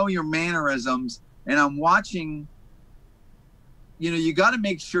 they know your mannerisms, and I'm watching. You know, you got to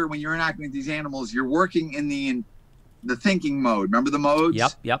make sure when you're interacting with these animals, you're working in the thinking mode. Remember the modes?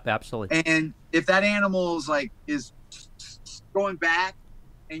 Yep, absolutely. And if that animal is going back,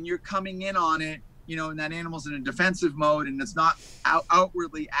 and you're coming in on it, you know, and that animal's in a defensive mode, and it's not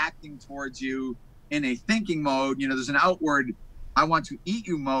outwardly acting towards you in a thinking mode. You know, there's an outward, I want to eat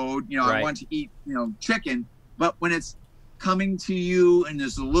you mode, you know, I want to eat, you know, chicken. But when it's coming to you and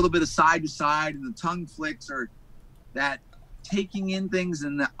there's a little bit of side to side and the tongue flicks, or that taking in things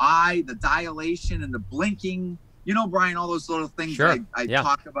in the eye, the dilation and the blinking, you know, Brian, all those little things I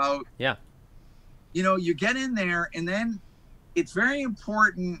talk about. Yeah. You know, you get in there, and then it's very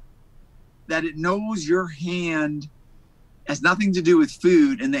important that it knows your hand has nothing to do with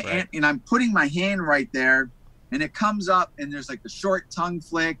food. And and I'm putting my hand right there, and it comes up, and there's like the short tongue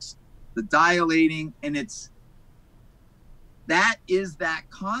flicks, the dilating, and that is that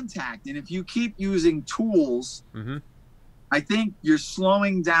contact. And if you keep using tools, I think you're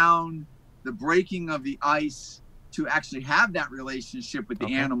slowing down the breaking of the ice to actually have that relationship with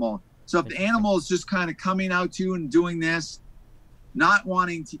the animal. So if the animal is just kind of coming out to you and doing this, not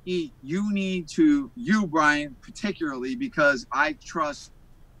wanting to eat, you need to, Brian, particularly, because I trust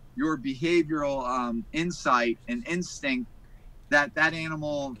your behavioral insight and instinct, that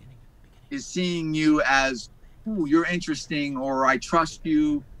animal is seeing you as, ooh, you're interesting, or I trust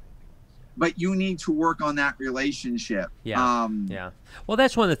you, but you need to work on that relationship. Well,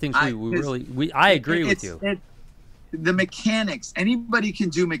 that's one of the things I agree with you. The mechanics, anybody can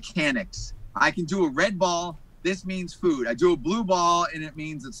do mechanics. I can do a red ball, this means food. I do a blue ball and it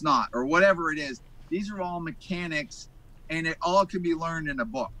means it's not, or whatever it is. These are all mechanics, and it all can be learned in a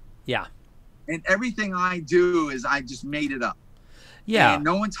book. Yeah. And everything I do is I just made it up. Yeah. And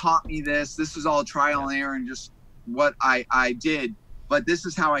no one taught me this. This is all trial and error and just what I did. But this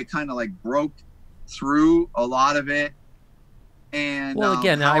is how I kind of like broke through a lot of it. And well,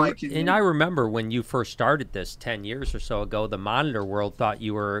 again, I remember when you first started this 10 years or so ago, the monitor world thought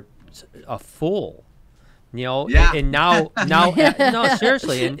you were a fool. You know, Yeah. and now, no,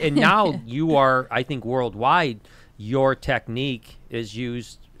 seriously, and now you are, I think, worldwide, your technique is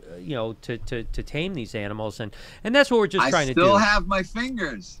used, you know, to tame these animals, and that's what we're just trying to do. I still have my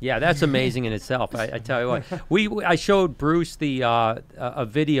fingers. Yeah, that's amazing in itself. I tell you what, I showed Bruce the a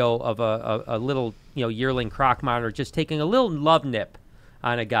video of a little, you know, yearling croc monitor just taking a little love nip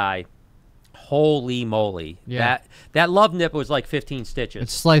on a guy. Holy moly! Yeah. That love nip was like 15 stitches. It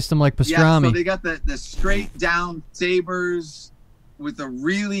sliced them like pastrami. Yeah, so they got the straight down sabers with a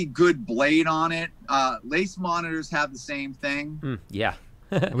really good blade on it. Lace monitors have the same thing. Yeah.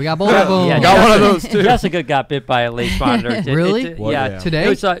 We got both of them. Yeah, got one of those too. Jessica got bit by a lace monitor. Really? Yeah. Today?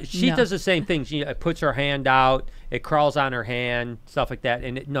 It was, she does the same thing. She puts her hand out. It crawls on her hand, stuff like that.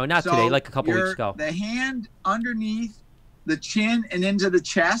 And no, not today. Like a couple weeks ago. The hand underneath the chin and into the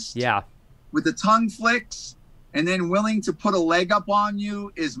chest. Yeah. With the tongue flicks, and then willing to put a leg up on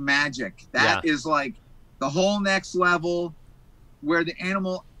you is magic. That is like the whole next level, where the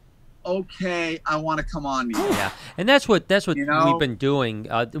animal, okay, I want to come on to you. Yeah, and that's what You know? we've been doing.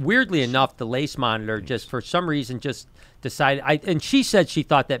 Weirdly enough, the lace monitor just for some reason just decided. And she said she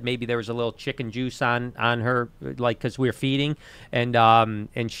thought that maybe there was a little chicken juice on her, like because we were feeding, and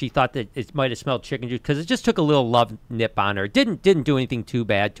she thought that it might have smelled chicken juice because it just took a little love nip on her. Didn't do anything too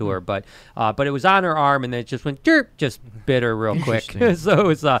bad to her, but it was on her arm, and then it just went just bit her real quick. So it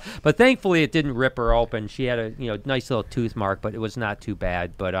was, but thankfully it didn't rip her open. She had a nice little tooth mark, but it was not too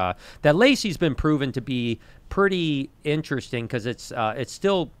bad. But that Lacey's been proven to be pretty interesting because it's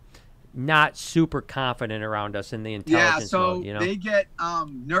still not super confident around us in the intelligence mode, you know? They get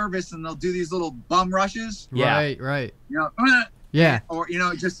nervous and they'll do these little bum rushes. Yeah. Right. You know, Yeah. or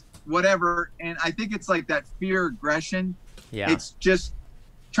just whatever. And I think it's like that fear aggression. Yeah. It's just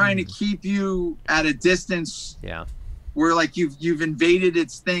trying to keep you at a distance. Yeah. Where like you've invaded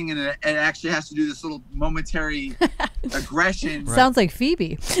its thing, and it actually has to do this little momentary aggression. Sounds like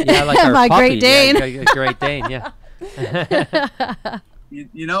Phoebe. Yeah, like our My puppy. Great Dane. Yeah, Great Dane, yeah.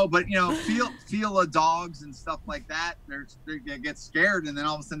 But feel of dogs and stuff like that. They get scared, and then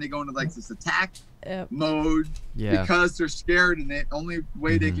all of a sudden they go into like this attack mode because they're scared, and the only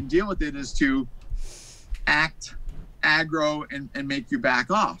way they can deal with it is to act aggro and make you back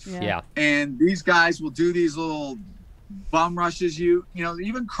off. Yeah. And these guys will do these little bum rushes.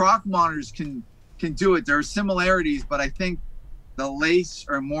 Even croc monitors can do it. There are similarities, but I think the lace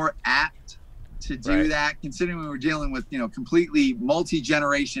are more apt to do that, considering we were dealing with completely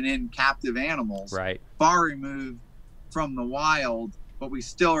multi-generation in captive animals, far removed from the wild, but we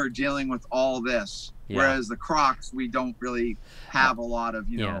still are dealing with all this. Whereas the crocs, we don't really have a lot of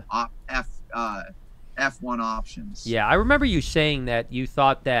F1 options. Yeah, I remember you saying that you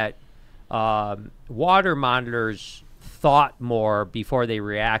thought that water monitors thought more before they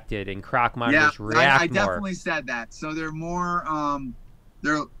reacted, and croc monitors react I more. definitely said that. So they're more,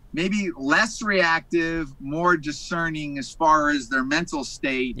 they're maybe less reactive, more discerning as far as their mental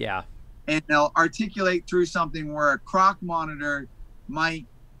state. Yeah. And they'll articulate through something where a croc monitor might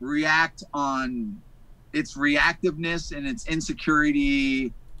react on its reactiveness and its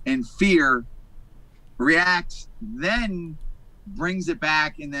insecurity and fear, reacts, then brings it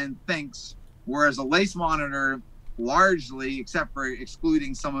back and then thinks. Whereas a lace monitor, largely, except for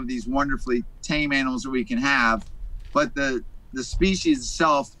excluding some of these wonderfully tame animals that we can have, but the species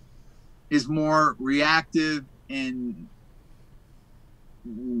itself is more reactive and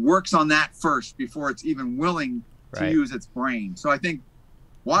works on that first before it's even willing to use its brain. So I think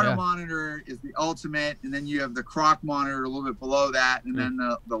water monitor is the ultimate, and then you have the croc monitor a little bit below that, and then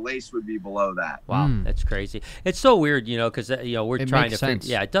the lace would be below that. Wow, that's crazy. It's so weird, because we're trying to figure.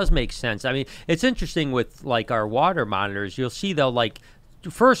 Yeah, it does make sense. I mean, it's interesting with like our water monitors. You'll see they'll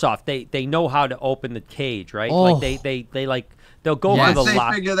first off, they know how to open the cage, right? Oh. Like they they'll go for the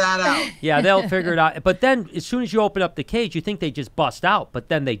lock. They figure that out. Yeah, they'll figure it out. But then as soon as you open up the cage, you think they just bust out, but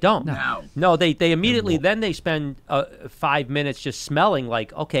then they don't. No, they immediately then they spend 5 minutes just smelling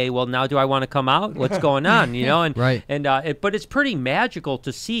like, okay, well now do I want to come out? What's going on? But it's pretty magical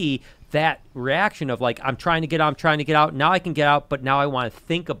to see that reaction of like, I'm trying to get out. Now I can get out, but now I want to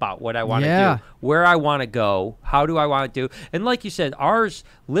think about what I want to do, where I want to go, how do I want to do. And like you said, ours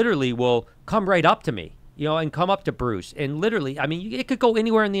literally will come right up to me, and come up to Bruce. And literally, I mean, it could go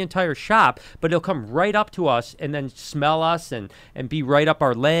anywhere in the entire shop, but it'll come right up to us and then smell us and be right up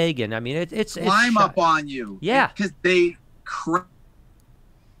our leg. And I mean, it's climb up on you. Yeah. Because they crave.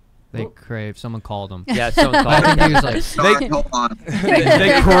 Someone called them. Yeah, someone called I think he was like, Sorry, hold on.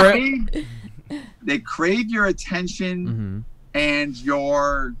 They crave your attention and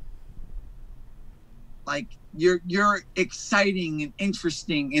your you're exciting and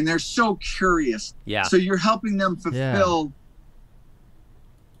interesting, and they're so curious. Yeah. So you're helping them fulfill.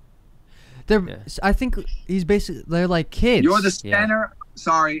 I think they're like kids. You're the center.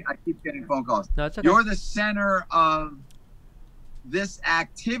 Sorry, I keep getting phone calls. No, it's okay. You're the center of this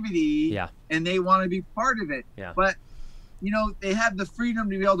activity, and they want to be part of it. Yeah. But they have the freedom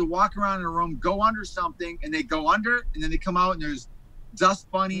to be able to walk around in a room, go under something, and they go under, and then they come out and there's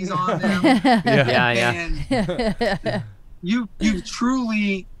dust bunnies on them. And you've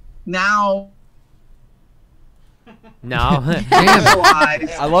truly now.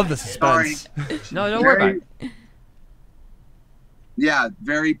 I love the suspense. No, don't worry about it. Yeah,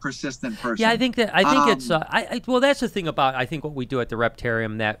 very persistent person. Yeah, I think it's well, that's the thing about I think what we do at the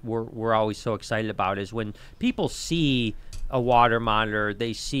Reptarium that we're always so excited about is when people see a water monitor,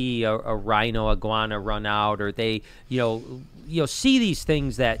 they see a rhino iguana run out, or they see these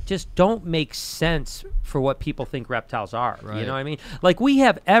things that just don't make sense for what people think reptiles are. Right. You know what I mean? Like we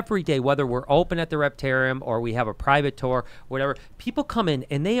have every day, whether we're open at the Reptarium or we have a private tour, whatever, people come in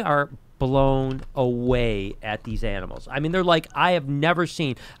and they are blown away at these animals. I mean, they're like, I have never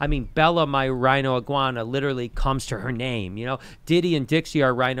seen. I mean, Bella, my rhino iguana, literally comes to her name. Diddy and Dixie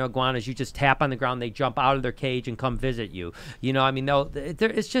are rhino iguanas. You just tap on the ground, they jump out of their cage and come visit you. I mean,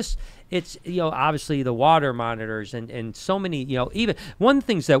 it's obviously the water monitors and so many. Even one of the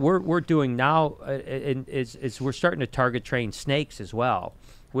things that we're doing now is we're starting to target train snakes as well,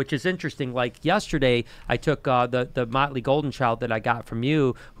 which is interesting. Like yesterday, I took the Motley Golden Child that I got from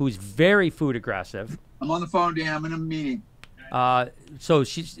you, who's very food aggressive. I'm on the phone, Dan. I'm in a meeting. So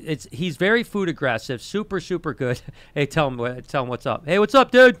he's very food aggressive, super good. Hey, tell him what's up. Hey, what's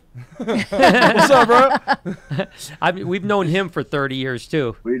up, dude? What's up, bro? We've known him for 30 years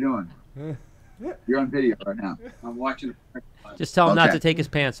too. What are you doing? You're on video right now. I'm watching. Just tell him not to take his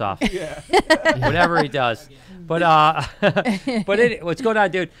pants off. Yeah. Whatever he does. But what's going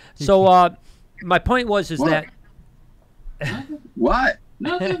on, dude? So my point was that what?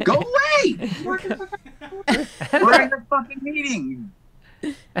 Nothing. Go away. We're in a fucking meeting.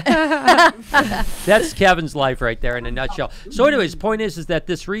 That's Kevin's life right there in a nutshell. So anyways, point is that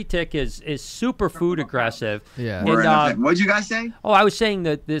this retic is super food aggressive. Yeah. And, what'd you guys say? Oh, I was saying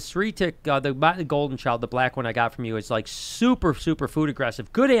that this retic, the Golden Child, the black one I got from you, is like super food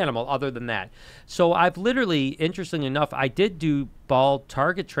aggressive. Good animal other than that. So I've literally, interestingly enough, I did do ball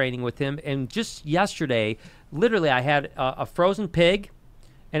target training with him. And just yesterday, literally I had a frozen pig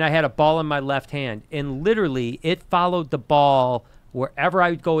and I had a ball in my left hand. And literally it followed the ball wherever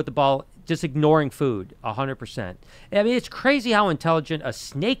I would go with the ball, just ignoring food, 100%. I mean, it's crazy how intelligent a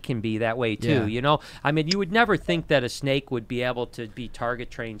snake can be that way too. Yeah. I mean, you would never think that a snake would be able to be target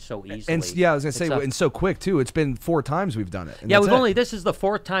trained so easily. And I was gonna say, and so quick too. It's been 4 times we've done it. Yeah, this is the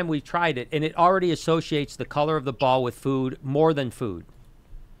 4th time we've tried it, and it already associates the color of the ball with food more than food.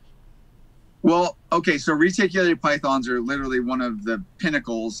 Well, okay, so reticulated pythons are literally one of the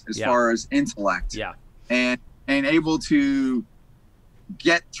pinnacles as far as intellect. Yeah. And able to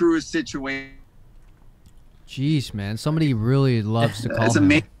get through a situation. Jeez, man, somebody really loves to call. It's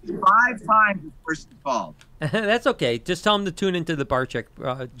amazing. 5 times the person called. That's okay. Just tell them to tune into the bar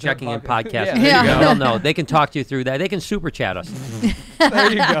checking in podcast. Yeah. They'll know. They can talk to you through that. They can super chat us. There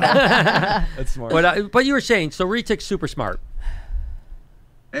you go. That's smart. But you were saying, so retic's super smart.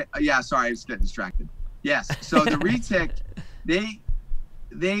 Yeah, sorry, I was getting distracted. Yes, so the retic, they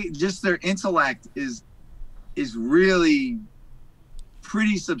just their intellect is really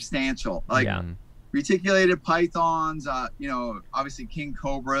pretty substantial. Like reticulated pythons, obviously king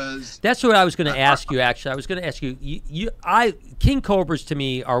cobras. That's what I was going to ask you. Actually, I was going to ask you. King cobras to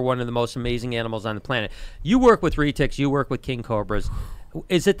me are one of the most amazing animals on the planet. You work with retics. You work with king cobras.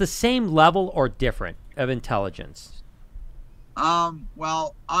 Is it the same level or different of intelligence?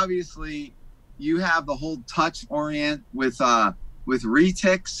 Well, obviously, you have the whole touch orient with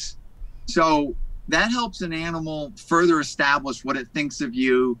retics, so that helps an animal further establish what it thinks of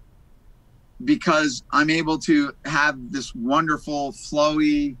you, because I'm able to have this wonderful,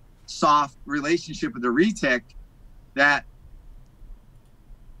 flowy, soft relationship with the retic that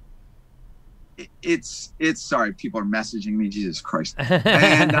it's sorry, people are messaging me, Jesus Christ.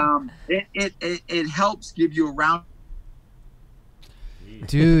 And it helps give you a round.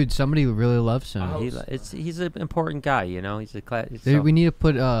 Dude, somebody really loves him. He's an important guy, He's a class. Dude, we need to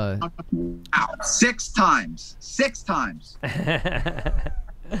put 6 times. 6 times.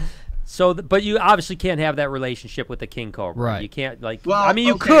 So, but you obviously can't have that relationship with the king cobra, right? You can't you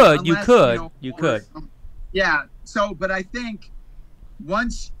unless, could. Yeah. So, but I think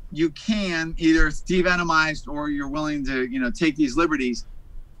once you can either devenomized or you're willing to, take these liberties,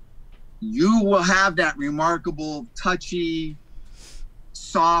 you will have that remarkable, touchy,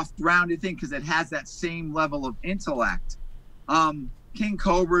 soft, rounded thing because it has that same level of intellect. King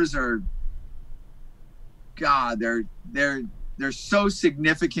Cobras are, God, they're so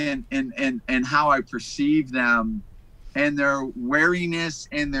significant in how I perceive them, and their wariness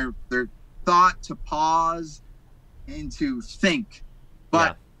and their thought to pause and to think.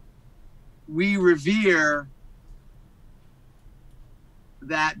 But we revere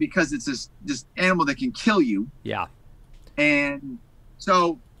that because it's this animal that can kill you. Yeah. And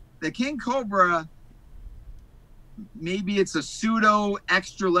so the King Cobra, maybe it's a pseudo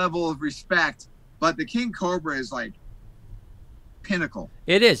extra level of respect, but the King Cobra is like pinnacle.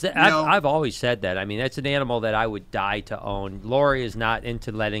 It is. I've always said that. I mean, that's an animal that I would die to own. Lori is not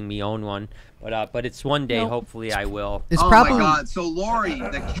into letting me own one, but it's one day. Hopefully, I will. It's oh probably... my God! So Lori,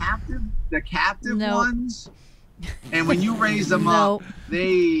 the captive ones, and when you raise them up,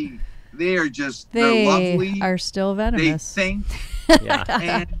 they are just they're lovely. They are still venomous. They think,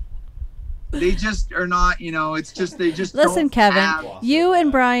 and they just are not. It's just they just listen, don't Kevin. have... You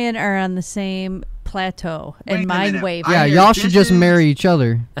and Brian are on the same plateau and mind wave. Yeah, y'all should just marry each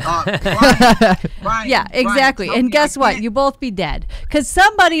other. Brian, yeah, exactly. Brian, and guess what? You both be dead because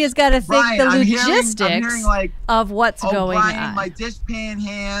somebody has got to think the logistics of what's going on. My dishpan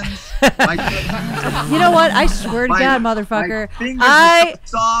hands. You know what? I swear to God, motherfucker.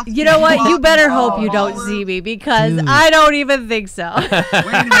 You know what? You better hope you don't see me because I don't even think so. Wait a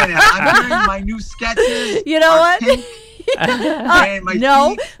minute. I'm wearing my new sketches. You know what?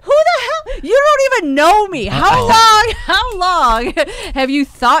 No. Feet. Who the hell? You don't even know me. How long have you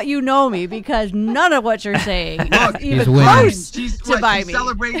thought you know me? Because none of what you're saying is even close to buy me.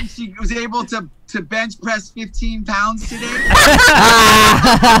 Celebrating she was able to bench press 15 pounds today.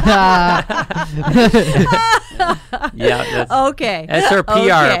 Yeah. Okay. That's her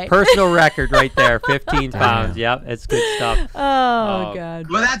PR, personal record right there. 15 pounds. Yep, it's good stuff. Oh God.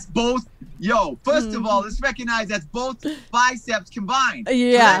 Well, that's both. First of all, let's recognize that's both biceps combined.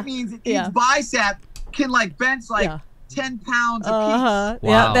 Yeah. So that means each bicep can bench 10 pounds apiece. Wow.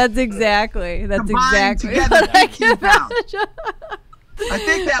 Yeah, that's exactly. Combined together, 15 pounds. I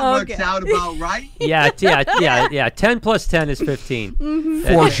think that works out about right. Yeah. 10 plus 10 is 15. Mm-hmm.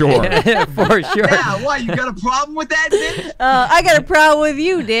 For sure. For sure. Yeah, why? You got a problem with that, bitch? I got a problem with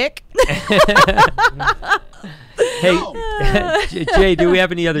you, Dick. Hey, Jay, do we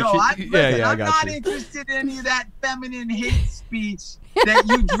have any other? I'm not interested in any of that feminine hate speech that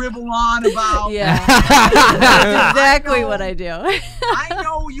you dribble on about. Yeah, that's exactly what I do. I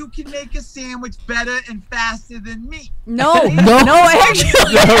know you can make a sandwich better and faster than me. No, actually,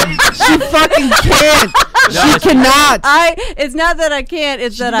 she fucking can't. She cannot. It's not that I can't.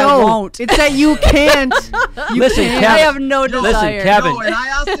 It's that I won't. It's that you can't. Listen, Kevin, I have no desire. Listen, Kevin. And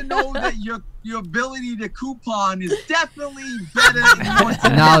I also know that your ability to coupon is definitely better than yours.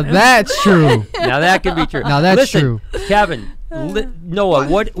 Now that's true. Now that can be true. Now that's true. Kevin, Noah,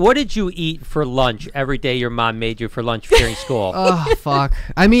 what did you eat for lunch every day your mom made you for lunch during school? Oh, fuck.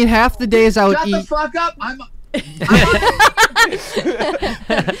 I mean, half the days I would eat. Shut the fuck up.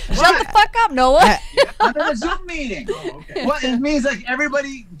 Shut the fuck up, Noah. I'm in a Zoom meeting. What it means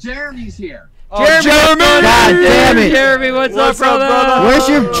everybody, Jeremy's here. Jeremy! God damn it. Jeremy, what's up, brother? Where's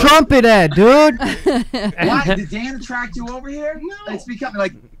your trumpet at, dude? Why? Did Dan attract you over here? No. It's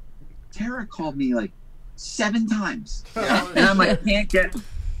becoming Tara called me 7 times. Yeah. And I'm can't get.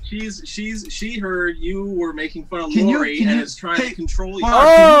 She heard you were making fun of Lori and is trying to control you.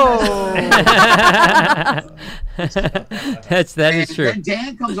 Oh! That is true. And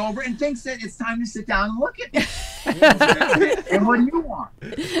Dan comes over and thinks that it's time to sit down and look at me. And what do you want?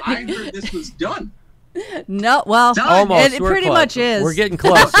 I heard this was done. No, well, almost. It pretty much is. We're getting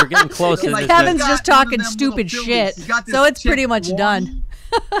close. We're getting close. Kevin's just talking stupid shit, so it's pretty much done.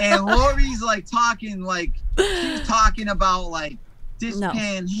 And Lori's talking she's talking about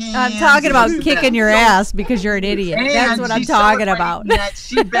dishpan hands. I'm talking about kicking your ass because you're an idiot. That's what I'm talking about. That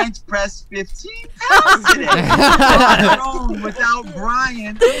she bench pressed 15 pounds today on her own without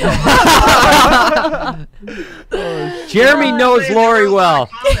Brian. Jeremy knows Lori well.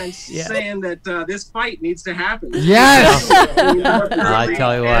 Saying that this fight needs to happen. Yes. I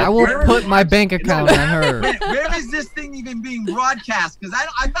tell you what. I will put my bank account on her. Where is this thing even being broadcast? Because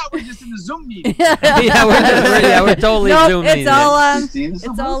I thought we were just in the Zoom meeting. We're totally Zoom meeting. It's all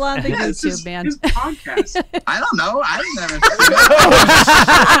on the YouTube, man. Podcast. I don't know. I've never seen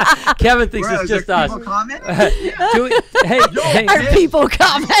it. Kevin thinks it's just us. People comment? Are people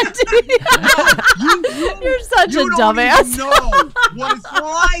commenting? You're such a dumbass. You don't even know what it's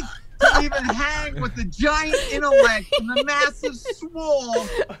like to even hang with the giant intellect and the massive swole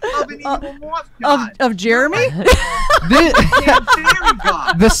of an evil morph god. Of Jeremy?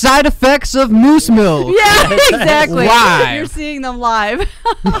 The side effects of moose milk. Yeah, exactly. Live. You're seeing them live.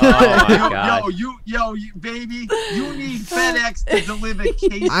 Oh my God. Yo, baby, you need FedEx to deliver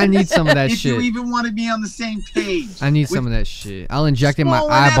cases. I need some of that if shit. you even want to be on the same page. I need some of that shit. I'll inject it in my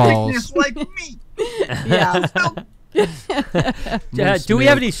eyeballs. Like me. Yeah. Do we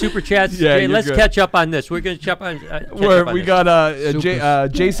have any super chats? Yeah, Jay, let's catch up on this. We're going to catch up on we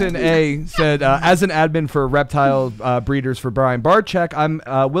got Jason A said, as an admin for reptile breeders for Brian Barczyk, I'm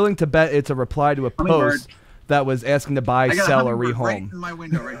willing to bet it's a reply to a post that was asking to buy, sell, or rehome. Right in my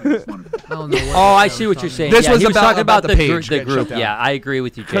window, right here. Oh, I see what you're saying. This was he was talking about the page the group. Yeah, I agree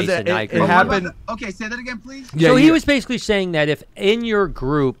with you, Jason. I agree. It happened. Okay, say that again, please. So he was basically saying that if in your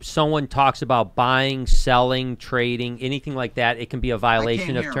group someone talks about buying, selling, trading, anything like that, it can be a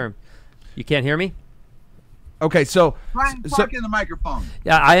violation of term. You can't hear me? Okay, so Brian, talk in the microphone.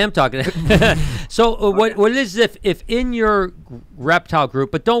 Yeah, I am talking. So what it is if in your reptile group,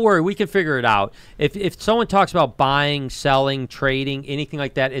 but don't worry, we can figure it out. If someone talks about buying, selling, trading, anything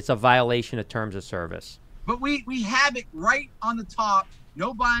like that, it's a violation of terms of service. But we have it right on the top.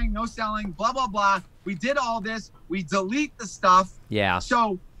 No buying, no selling, blah, blah, blah. We did all this. We delete the stuff. Yeah.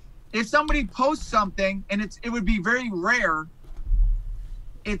 So if somebody posts something, and it would be very rare,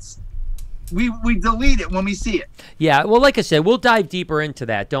 we delete it when we see it. Yeah, well, like I said, we'll dive deeper into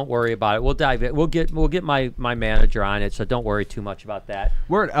that. Don't worry about it. We'll dive it. We'll get my manager on it, so don't worry too much about that.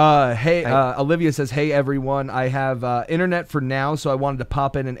 Word. Hey, Olivia says, hey everyone, I have internet for now, so I wanted to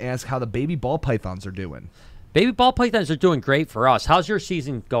pop in and ask how the baby ball pythons are doing. Baby ball pythons are doing great for us. How's your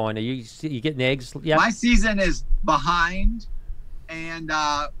season going? Are you getting eggs yet? My season is behind, and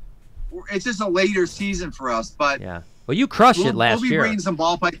it's just a later season for us. But yeah, well, you crushed it last year. We'll be breeding some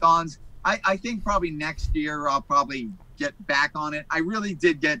ball pythons. I think probably next year I'll probably get back on it. I really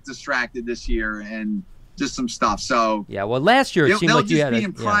did get distracted this year and just some stuff. So yeah, well, last year it seemed like you had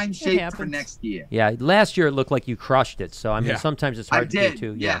in prime shape for next year. Yeah, last year it looked like you crushed it. So I mean, sometimes it's hard to get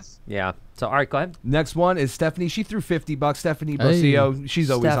to. Yes. Yeah. So all right, go ahead. Next one is Stephanie. She threw $50. Stephanie Bocio.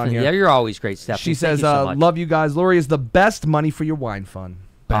 She's always on here. Yeah, you're always great, Stephanie. She says, "Love you guys. Lori is the best money for your wine fund."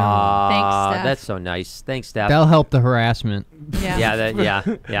 Thanks, Steph. That's so nice. Thanks, Steph. That'll help the harassment. Yeah.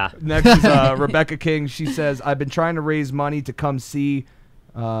 Yeah. Next is Rebecca King. She says, I've been trying to raise money to come see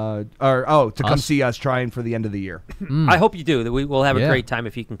come see us trying for the end of the year. I hope you do. We'll have a great time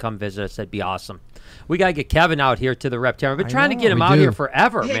if you can come visit us. That'd be awesome. We gotta get Kevin out here to the Reptarian. We've been trying to get him out here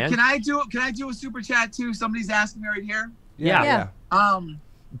forever, man. Can I do a super chat too? Somebody's asking me right here. Yeah.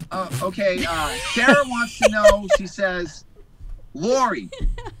 Okay. Sarah wants to know. She says, Lori,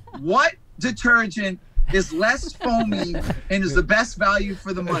 what detergent is less foamy and is the best value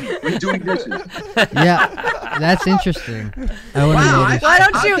for the money when doing dishes? Yeah, that's interesting. Why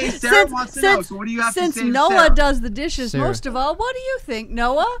don't you? Okay, Sarah wants to know. So what do you have to say? Since Noah does the dishes most of all, what do you think,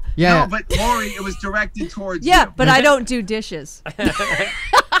 Noah? Yeah. No, but Lori, it was directed towards you. Yeah, but I don't do dishes.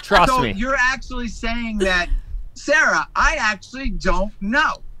 Trust me. So you're actually saying that, Sarah, I actually don't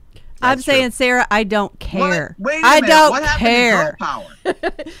know. I'm saying, Sarah, I don't care. Wait a I minute. don't what care.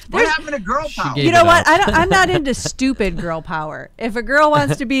 What happened to girl power? You know what? I'm not into stupid girl power. If a girl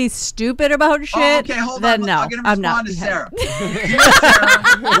wants to be stupid about shit, then no, I'm not. To Sarah. Dear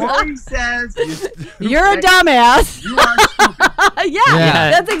Sarah, Lori says you're a dumbass. You are stupid. Yeah,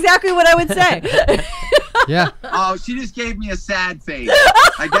 that's exactly what I would say. Yeah. Oh, she just gave me a sad face.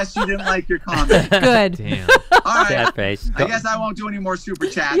 I guess you didn't like your comment. Good. Damn. All right. Sad face. I guess I won't do any more super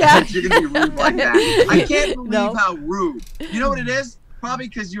chats. Yeah. You're gonna be rude like that. I can't believe how rude. You know what it is? Probably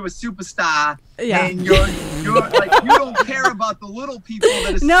because you're a superstar. Yeah. And you're like you don't care about the little people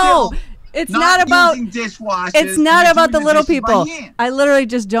that are still it's not about dishwashers. It's not about the little dishes by people. hand. I literally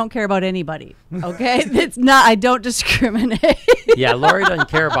just don't care about anybody. Okay, it's not. I don't discriminate. Yeah, Lori doesn't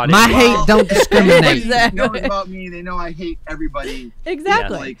care about it. My hate don't discriminate. Exactly. Knows about me. They know I hate everybody.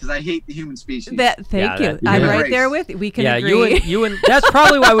 Exactly. Because I hate the human species. Thank you. I'm right there with you. We can agree. you and that's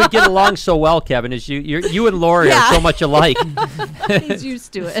probably why we get along so well, Kevin. Is you and Lori are so much alike. He's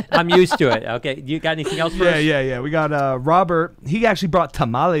used to it. I'm used to it. Okay, you got anything else for us? Yeah. We got Robert. He actually brought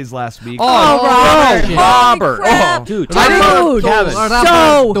tamales last week. Oh, Robert. Crap. Dude, Kevin.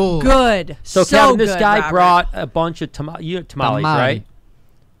 So good. So Kevin, this good, guy Robert. brought a bunch of tamales, right?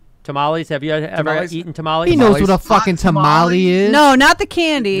 Tamales. Have you ever eaten tamales? He knows what a fucking tamale is. No, not the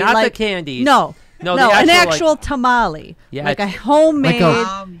candy. Not the candies. No, an actual like, tamale. Yeah, like a homemade like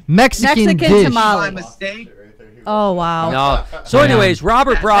a Mexican dish. tamale. My mistake. Oh wow. No. So, anyways,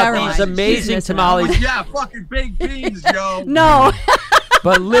 Robert brought these amazing tamales. Yeah, fucking baked beans, Joe. No.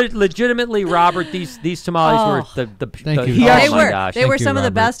 But legitimately, Robert, these tamales were the Thank you. They oh my were. gosh. They were you, some of the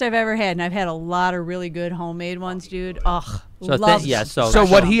Robert. best I've ever had, and I've had a lot of really good homemade ones, dude. Ugh. So love yeah, them. So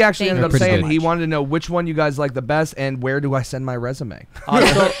what he actually ended up Pretty saying, good. he wanted to know which one you guys like the best and where do I send my resume.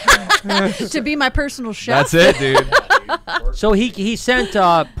 To be my personal chef. That's it, dude. So he sent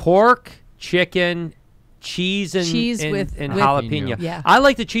pork, chicken, cheese, and with jalapeno. Yeah. I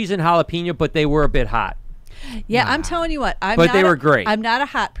like the cheese and jalapeno, but they were a bit hot. Yeah, I'm telling you what. But they were great. I'm not a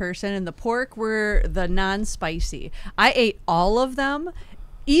hot person, and the pork were the non-spicy. I ate all of them.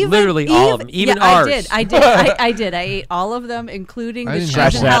 Literally all of them, even yeah, ours. I did. I did. I ate all of them, including the cheese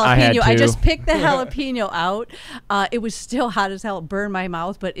and that. I had jalapeno. I to. just picked the jalapeno out. It was still hot as hell. It burned my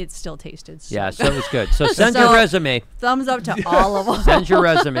mouth, but it still tasted so Yeah, good. so it was good. So send your resume. Thumbs up to all of them. Send your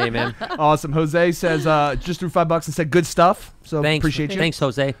resume, man. Awesome. Jose says just threw $5 and said good stuff. So Thanks. appreciate you. Thanks,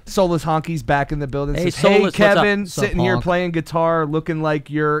 Jose. Soulless Honky's back in the building. Hey, Says, Soulless, hey what's Kevin, up? sitting What's here up, playing guitar, looking like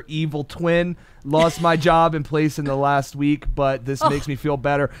your evil twin. Lost my job and place in the last week, but this makes me feel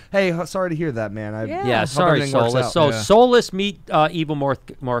better. Hey, sorry to hear that, man. Yeah, hope sorry, everything works Soulless. out. So Yeah. Soulless meet evil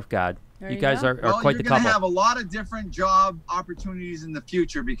morph god. There You you guys go. are Well, quite the you're going couple. to have a lot of different job opportunities in the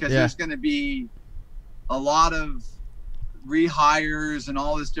future because there's going to be a lot of rehires and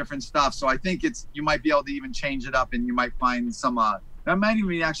all this different stuff. So I think you might be able to even change it up and you might find some that might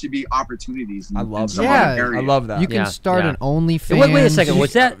even actually be opportunities. I love some that. other I areas. love that. You can start an OnlyFans. Wait a second.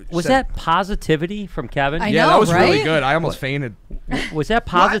 Was Said- that positivity from Kevin? I yeah, know, that was really right? good. I almost fainted. Was that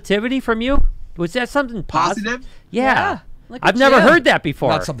positivity from you? Was that something Positive? Yeah. Look I've at never you. heard that before.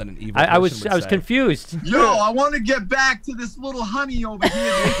 Not something an evil I was person would I was say. confused. Yo, I want to get back to this little honey over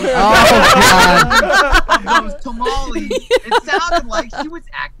here. Oh, God. Those tamales. It sounded like she was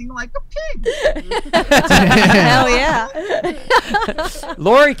acting like a pig. Hell yeah.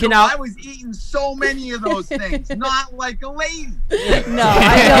 Lori can I was eating so many of those things, not like a lady. No,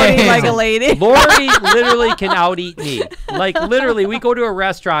 I don't eat like a lady. Lori literally can out eat me. Like literally, we go to a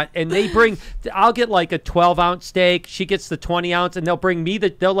restaurant and I'll get like a 12-ounce steak. She gets the 20-ounce, and they'll bring me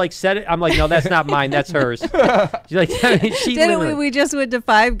they'll like set it. I'm like, no, that's not mine. That's hers. She's like, she Didn't literally. we just went to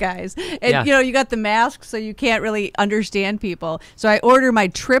Five Guys, and you got the mask, so you can't really understand people. So I order my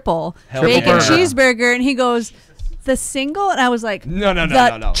triple bacon yeah. cheeseburger, and he goes, the single, and I was like,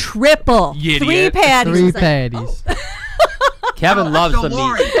 No. triple, You 3 idiot. patties. 3 He's like, patties. Kevin loves so the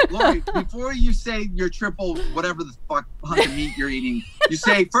Lori, meat. Lori, before you say your triple, whatever the fuck hunk of meat you're eating, you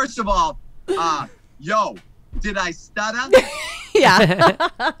say, first of all, yo, did I stutter? Yeah.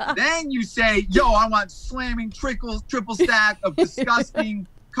 Then you say, yo, I want slamming triple stack of disgusting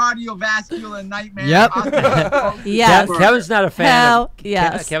cardiovascular nightmare. Yep. Yes. Kevin's not a fan. Hell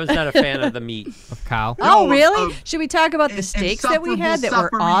yes. Kevin's not a fan of the meat. Of cow. Oh, Yo, really? of- Should we talk about the steaks that we had that were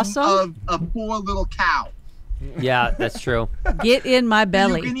insufferable awesome? suffering Of a poor little cow. Yeah, that's true. Get in my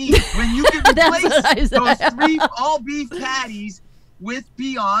belly. You can eat when you can That's replace what I those said. 3 all beef patties with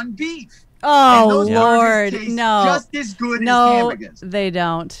Beyond Beef. Oh, And those Lord. burgers taste No. just as good as No, hamburgers. they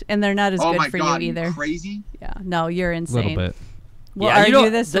don't. And they're not as Oh good my for God, you either. crazy? Yeah. No, you're A insane. little bit. We'll yeah, you argue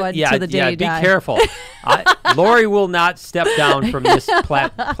don't- this one yeah, to the day yeah, you be die. careful. Lori will not step down from this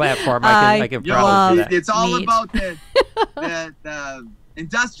platform. I can Yo, promise you that. it's all meat. about the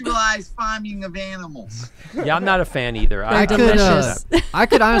industrialized farming of animals. Yeah, I'm not a fan either. They're delicious. I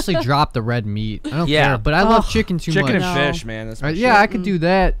could honestly drop the red meat. I don't Yeah. care, but I love chicken too Chicken much. and No. fish, man. That's my Yeah, I shit. could do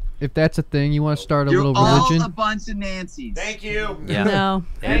that if that's a thing. You want to start a You're little all religion? a bunch of Nancys. Thank you. Yeah. No.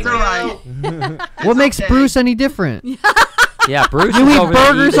 It's all right. What makes okay. Bruce any different? Yeah, Bruce You is eat over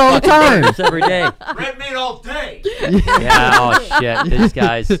there burgers eating all the fucking time. burgers every day. Red meat all day. Yeah, oh shit, these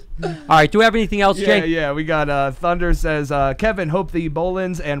guys. All right, do we have anything else, Jay? Yeah. We got Thunder says, Kevin, hope the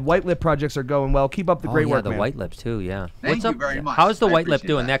Bolins and White Lip projects are going well. Keep up the great yeah, work, the man. white lips too. Yeah. Thank What's you up? very much. How's the I white lip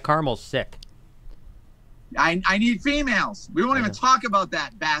appreciate doing? that. That caramel's sick. I need females. We won't even talk about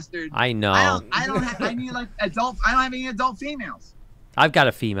that, bastard. I know. I don't have. I need like adult. I don't have any adult females. I've got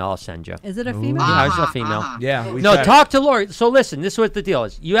a female. I'll send you. Is it a female? Yeah, it's a female. Yeah. We No, tried. talk to Lori. So listen, this is what the deal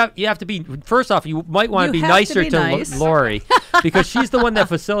is. You have to be, first off, you might want to You be have to nicer be to nice. Lori because she's the one that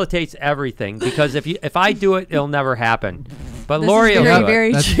facilitates everything. Because if I do it, it'll never happen. But This Lori is will very, do it.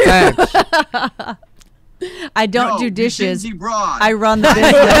 very That's true. facts. I don't Yo, do you dishes. dingy broad. I run the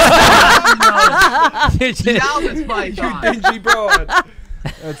business. The Elvis python. Dingy broad.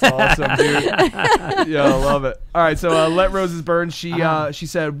 That's awesome, dude. Yeah, I love it. All right, so Let Roses Burn. She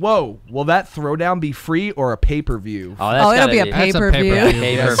said, "Whoa, will that throwdown be free or a pay-per-view?" Oh, that's Oh, it'll gotta be a That's a pay-per-view. pay-per-view.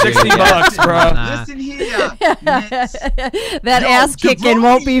 Yeah, $60, bro. Listen here, Mitch. That Yo, ass kicking jabronis,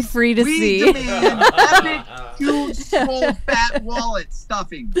 won't be free to we see. demand epic huge, small, fat wallet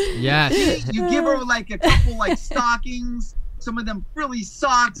stuffing. Yes. You give her like a couple like stockings, some of them frilly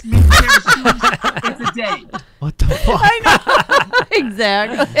socks, maybe a pair of shoes. It's a day. What the fuck? I know.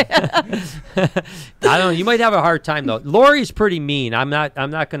 Exactly. I don't know. You might have a hard time though. Lori's pretty mean. I'm not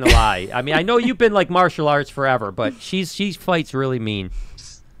gonna lie. I mean, I know you've been like martial arts forever, but she fights really mean.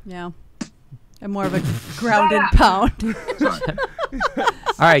 Yeah. I'm more of a grounded pound. All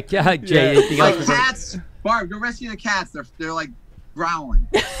right, Jay. Anything Like else? cats, Barb, go rescue the cats. They're like growling.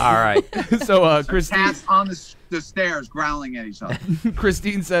 All right. So, Christine, Cats on the stairs growling at each other.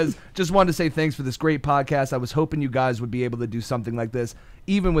 Christine says, just wanted to say thanks for this great podcast. I was hoping you guys would be able to do something like this,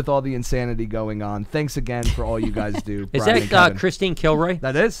 even with all the insanity going on. Thanks again for all you guys do. Is Brian and that Kevin. Christine Kilroy?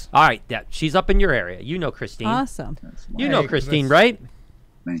 That is. All right. Yeah, she's up in your area. You know Christine. Awesome. You know Christine, right?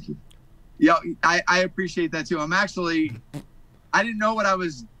 Thank you. Yeah, I appreciate that too. I didn't know what I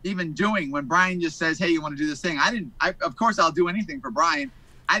was even doing when Brian just says, "Hey, you want to do this thing?" Of course, I'll do anything for Brian.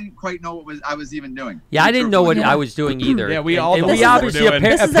 I didn't quite know what I was even doing. Yeah, I didn't know what I was doing either. Yeah, we all know we what obviously we're doing.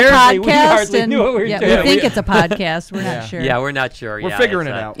 This is a apparently we podcast, hardly and knew what we were yeah, doing. we think it's a podcast. We're not sure. Yeah, we're not sure. We're figuring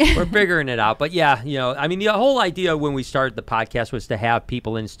it out. We're figuring it out. But yeah, I mean, the whole idea when we started the podcast was to have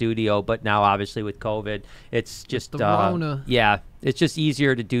people in studio. But now, obviously, with COVID, it's just the Rona. Yeah, it's just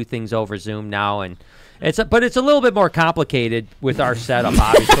easier to do things over Zoom now, and but it's a little bit more complicated with our setup,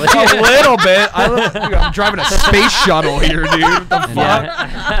 obviously. A little bit. I'm driving a space shuttle here, dude. What the fuck?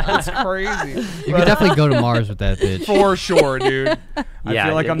 That's crazy. You could definitely go to Mars with that bitch. For sure, dude. I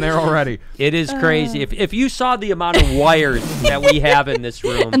feel like I'm there already. It is crazy. If you saw the amount of wires that we have in this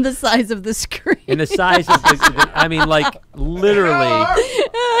room. And the size of the screen. And the size of I mean, like, literally.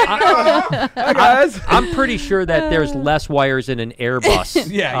 Hi, guys. I'm pretty sure that there's less wires in an Airbus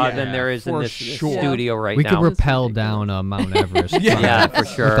than there is in this studio right we now. could rappel down Mount Everest. Yeah, for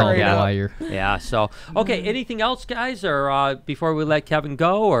sure. With all the wire. Yeah, so, okay, anything else, guys, or before we let Kevin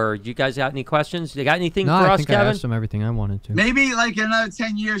go, or do you guys got any questions? You got anything for I us, think Kevin? I asked him everything I wanted to. Maybe like in another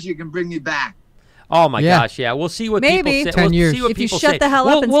 10 years, you can bring me back. Oh my gosh, yeah. We'll see what people say. 10 years. If you shut the hell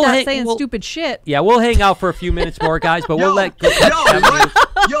up and stop saying stupid shit. Yeah, we'll hang out for a few minutes more, guys, but we'll let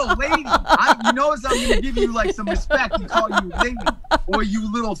Yo, lady, you notice I'm going to give you like some respect and call you lady or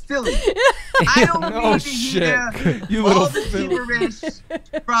you little filly. I don't need to hear you all little the gibberish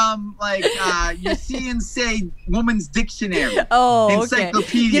from like your see and say woman's dictionary. Oh, okay.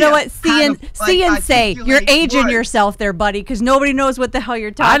 Encyclopedia. You know what? See and say. You're aging yourself there, buddy, because nobody knows what the hell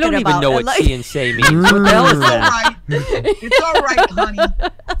you're talking about. I don't even know what see and say means. What the hell is that? It's all right, honey.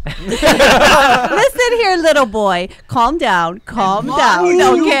 Listen here, little boy. Calm down. Calm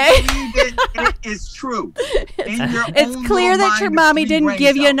down. Okay. It is true. It's clear that your mommy didn't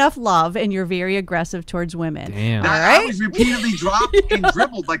give you enough love, and you're very aggressive towards women. Damn. All right. I was repeatedly dropped and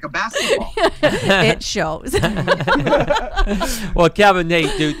dribbled like a basketball. It shows. Well, Kevin,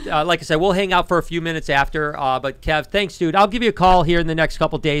 Nate, dude, like I said, we'll hang out for a few minutes after. But Kev, thanks, dude. I'll give you a call here in the next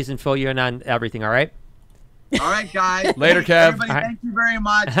couple days and fill you in on everything. All right. All right, guys. Later, Kev. Everybody, thank you very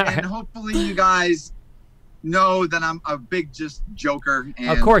much, and hopefully you guys know that I'm a big just joker. And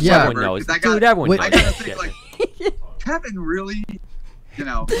of course, whatever, everyone knows. Dude, everyone knows. I gotta think like, Kevin really,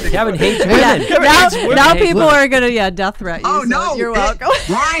 Kevin hates women. Now people are gonna death threat you. Oh so no, you're welcome.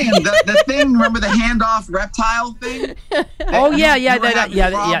 Brian, the thing. Remember the handoff reptile thing? Oh yeah.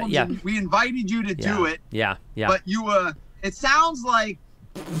 We invited you to do it. Yeah. But you it sounds like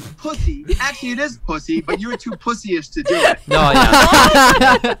pussy. Actually, it is pussy, but you were too pussyish to do it. No,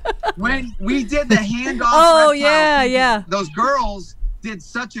 yeah. When we did the handoff, oh yeah. Those girls did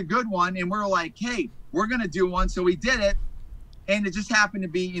such a good one, and we were like, hey, we're gonna do one, so we did it, and it just happened to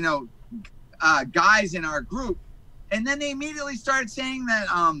be, guys in our group, and then they immediately started saying that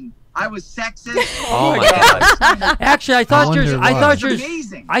I was sexist. Oh my god! Actually, I thought yours.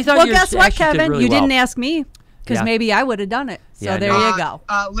 Amazing. Well, guess what, Kevin? Really you didn't ask me. Because maybe I would have done it. So there you go.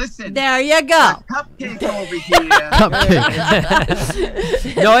 Listen. There you go. Cupcake over here.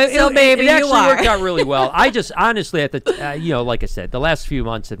 Cupcake. No, it actually you are. worked out really well. I just honestly, at the like I said, the last few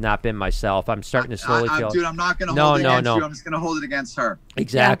months have not been myself. I'm starting to slowly feel. Dude, I'm not going to hold it against you. I'm just going to hold it against her.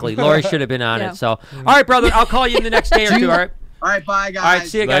 Exactly. Lori should have been on it. So, all right, brother. I'll call you in the next day or two. All right. All right, bye, guys. All right,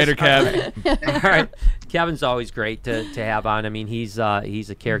 see you guys. Later, Kev. All right. Kevin's always great to have on. I mean, he's a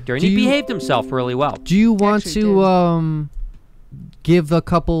character, and he behaved himself really well. Do you want to give a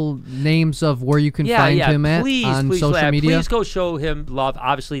couple names of where you can find him at on social media? Please go show him love.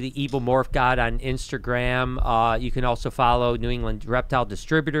 Obviously, the Evil Morph God on Instagram. You can also follow New England Reptile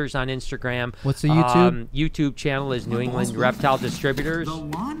Distributors on Instagram. What's the YouTube? YouTube channel is New England Reptile Distributors.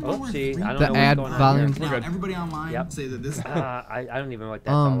 Oopsie, I don't know ad what's going volume. on here. Everybody online say that this. I don't even know what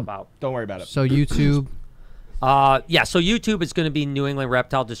that's all about. Don't worry about it. So YouTube. Yeah, so YouTube is going to be New England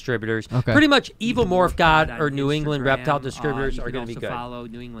Reptile Distributors. Okay. Pretty much Evil Morph God or New England Reptile Distributors are going to be good. Follow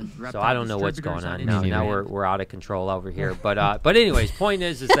New England So I don't know what's going on now. Now we're out of control over here. But anyways, point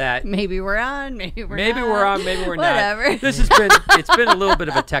is that maybe we're on, maybe we're maybe not. we're on, maybe we're Whatever. not. This has been it's been a little bit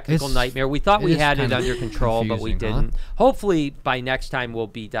of a technical nightmare. We thought we had it under control, but we didn't. Hopefully by next time we'll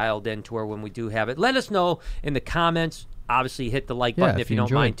be dialed into her when we do have it. Let us know in the comments. Obviously, hit the like button if you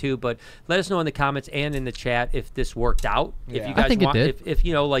don't mind too. But let us know in the comments and in the chat if this worked out. If you guys want, if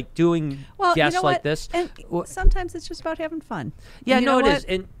you know, like doing guests like this. And sometimes it's just about having fun. Yeah, and no, it is.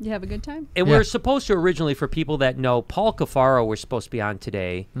 And you have a good time. And we're supposed to originally, for people that know, Paul Cafaro was supposed to be on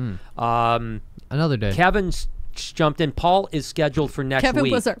today. Another day. Kevin's jumped in. Paul is scheduled for next week.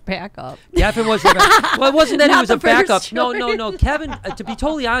 Kevin was our backup. Kevin was well, it wasn't that he was a backup. Choice. No. Kevin, to be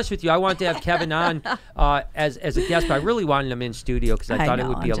totally honest with you, I wanted to have Kevin on as a guest, but I really wanted him in studio because I thought it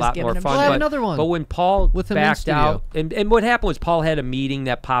would be a lot more fun. We'll have another one. But when Paul with him backed out, and what happened was Paul had a meeting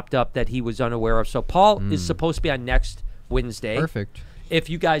that popped up that he was unaware of. So Paul is supposed to be on next Wednesday. Perfect. If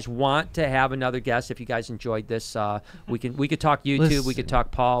you guys want to have another guest, if you guys enjoyed this, we could talk YouTube, we could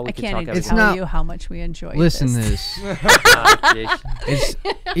talk Paul, we could talk everything. I can't even tell you how much we enjoyed this.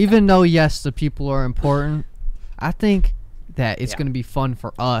 Even though, yes, the people are important, I think that it's going to be fun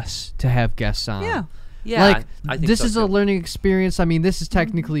for us to have guests on. Yeah. Yeah, like I think this so is too. a learning experience. I mean, this is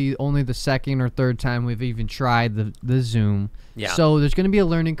technically only the second or third time we've even tried the Zoom. Yeah. So there's going to be a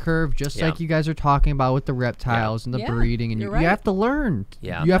learning curve, just like you guys are talking about with the reptiles and the breeding, and you have to learn.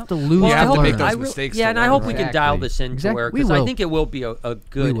 Yeah. You have to lose. You have to to make learn. those mistakes. Yeah, and I hope we can dial this into where, because I think it will be a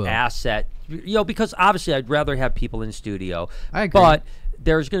good asset. You know, because obviously I'd rather have people in studio. I agree. But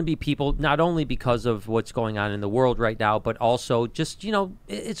there's going to be people, not only because of what's going on in the world right now, but also just, you know,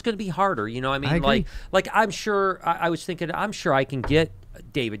 it's going to be harder. You know, I mean, like I'm sure, I was thinking, I'm sure I can get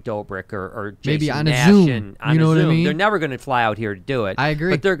David Dobrik or Jason maybe on Nash a Zoom. On you know a what Zoom. I mean? They're never going to fly out here to do it. I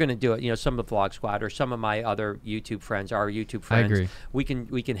agree. But they're going to do it. You know, some of the Vlog Squad or some of my other YouTube friends, our YouTube friends, I agree.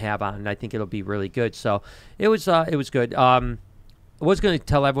 we can have on, and I think it'll be really good. So it was good. I was going to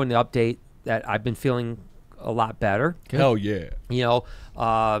tell everyone the update that I've been feeling a lot better. Hell yeah. You know,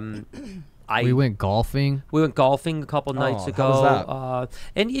 we went golfing. We went golfing a couple nights ago. How was that?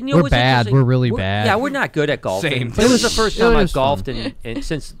 And you know, we're bad. We're really bad. Yeah, we're not good at golfing. Same. It was the first time I've fun. golfed, and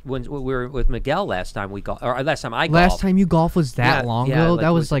since when we were with Miguel last time we golfed, or last time I golfed. Last time you golfed was that long ago? That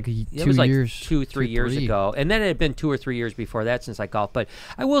was like 2 years. 2-3 years ago. And then it had been 2 or 3 years before that since I golfed. But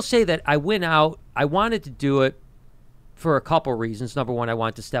I will say that I went out. I wanted to do it for a couple reasons. Number one, I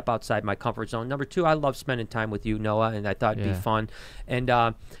wanted to step outside my comfort zone. Number two, I love spending time with you, Noah, and I thought it'd be fun. And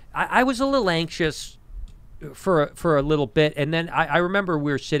I was a little anxious for a little bit, and then I remember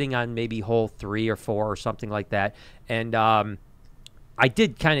we were sitting on maybe hole 3 or 4 or something like that, and I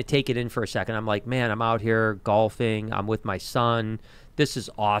did kind of take it in for a second. I'm like, man, I'm out here golfing. I'm with my son. This is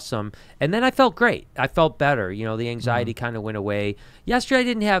awesome. And then I felt great. I felt better. You know, the anxiety kind of went away.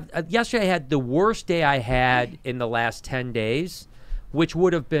 Yesterday I had the worst day I had in the last 10 days, which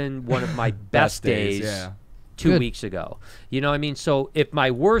would have been one of my best days 2 weeks ago. You know what I mean? So if my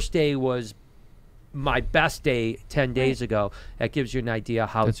worst day was my best day 10 days ago, that gives you an idea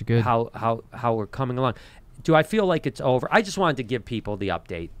how we're coming along. Do I feel like it's over? I just wanted to give people the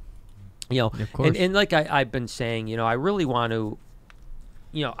update. You know, and like I've been saying, you know, I really want to,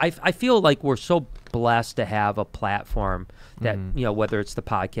 you know, I feel like we're so blessed to have a platform that, you know, whether it's the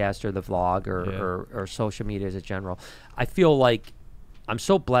podcast or the vlog or social media as a general, I feel like I'm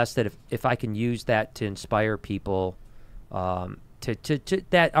so blessed that if I can use that to inspire people to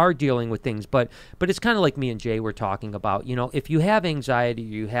that are dealing with things, but it's kind of like me and Jay were talking about, you know, if you have anxiety,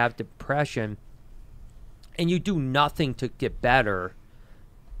 you have depression, and you do nothing to get better,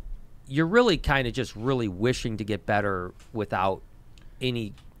 you're really kind of just really wishing to get better without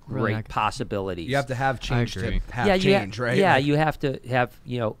any great possibilities. You have to have change to have change, right? Yeah, you have to have,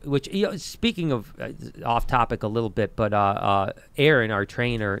 you know, which, you know, speaking of off topic a little bit, but Aaron, our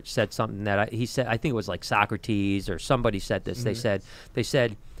trainer, said something that he said, I think it was like Socrates or somebody said this. They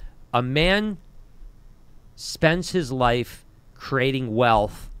said a man spends his life creating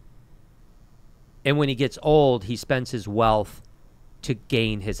wealth, and when he gets old, he spends his wealth to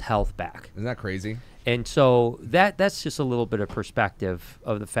gain his health back. Isn't that crazy? And so that's just a little bit of perspective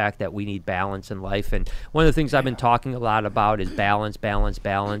of the fact that we need balance in life. And one of the things I've been talking a lot about is balance.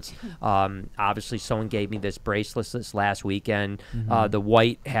 Obviously, someone gave me this bracelet this last weekend. The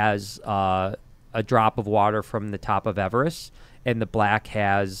white has a drop of water from the top of Everest, and the black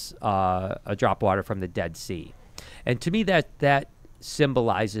has a drop of water from the Dead Sea. And to me, that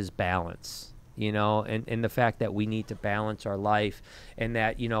symbolizes balance, you know, and the fact that we need to balance our life, and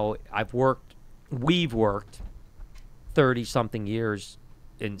that, you know, we've worked 30-something years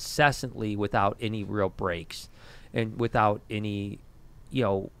incessantly without any real breaks and without any,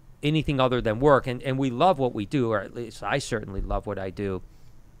 anything other than work. And we love what we do, or at least I certainly love what I do.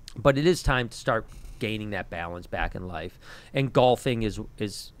 But it is time to start gaining that balance back in life. And golfing is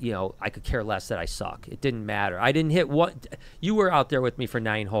I could care less that I suck. It didn't matter. I didn't hit one. You were out there with me for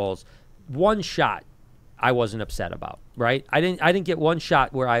 9 holes. One shot I wasn't upset about, right? I didn't get one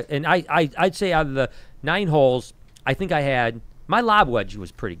shot where I'd say out of the 9 holes, I think I had my lob wedge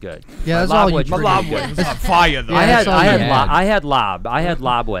was pretty good. Yeah, that's all you. My lob wedge was on fire though. I had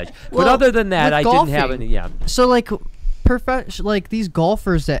lob wedge. But other than that, I didn't have any. Yeah. So like these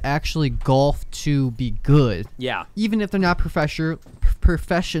golfers that actually golf to be good. Yeah. Even if they're not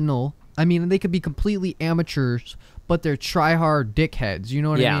professional, I mean, they could be completely amateurs, but they're try-hard dickheads. You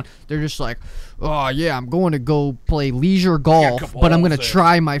know what I mean? They're just like, oh, yeah, I'm going to go play leisure golf, but I'm going to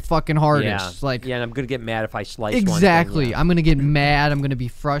try my fucking hardest. And I'm going to get mad if I slice exactly. one thing, I'm going to get mad. I'm going to be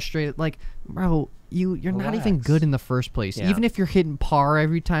frustrated. Like, bro, you're not even good in the first place. Yeah. Even if you're hitting par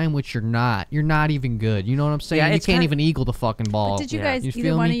every time, which you're not even good. You know what I'm saying? Yeah, you can't even eagle the fucking ball. But did you guys,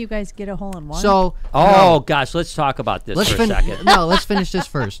 either one of you guys get a hole-in-one? So, gosh, let's talk about this for a second. No, let's finish this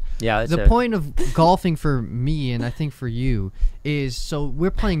first. Yeah, the point of golfing for me, and I think for you, is so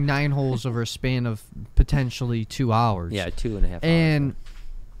we're playing 9 holes over a span of potentially 2 hours. Yeah, 2.5 hours. And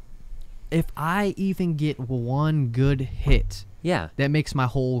if I even get one good hit, that makes my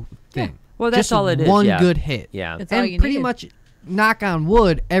whole thing. Well, that's just all it is. One good hit. Yeah. That's all and you pretty need. much, knock on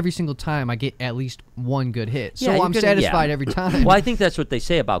wood, every single time I get at least one good hit. So I'm satisfied every time. Well, I think that's what they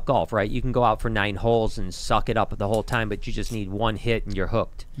say about golf, right? You can go out for 9 holes and suck it up the whole time, but you just need one hit and you're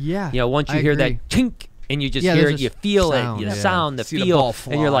hooked. Yeah. Once you hear that tink and you just hear it, you feel sound, it, the sound, the feel,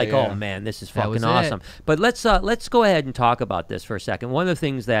 and you're like, oh man, this is fucking awesome. But let's go ahead and talk about this for a second. One of the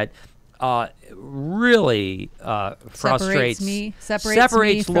things that really separates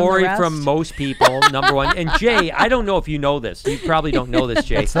Lori from most people, number one. And Jay, I don't know if you know this. You probably don't know this,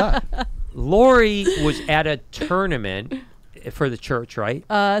 Jay. What's that? Lori was at a tournament for the church, right?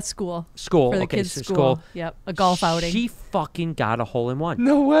 School. For the kids' school. Yep, a golf outing. She fucking got a hole-in-one.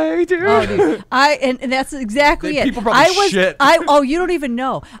 No way, dude. Oh, dude. And that's exactly it. People probably shit. You don't even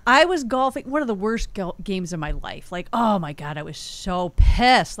know. I was golfing, one of the worst games of my life. Like, oh my God, I was so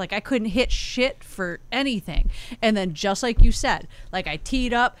pissed. Like, I couldn't hit shit for anything. And then just like you said, like I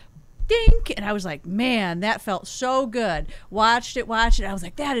teed up, dink, and I was like, man, that felt so good. Watched it. I was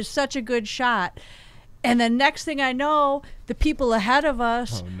like, that is such a good shot. And then next thing I know, the people ahead of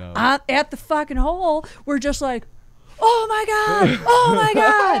us at the fucking hole were just like, oh my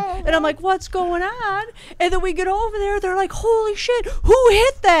God. And I'm like, what's going on? And then we get over there, they're like, holy shit, who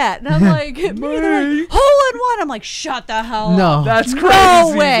hit that? And I'm like, me. They're like, hole-in-one. I'm like, shut the hell up. That's crazy.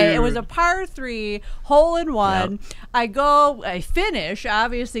 No way. Dude. It was a par 3 hole-in-one. Yep. I finish,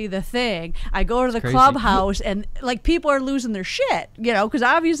 obviously, the thing. I go to the clubhouse, and like people are losing their shit, because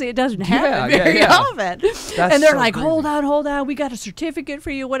obviously it doesn't happen very often. And they're like, hold on, we got a certificate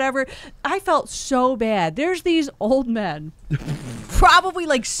for you, whatever. I felt so bad. There's these old men, probably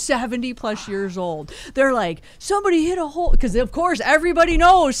like 70 plus years old. They're like, somebody hit a hole, because of course everybody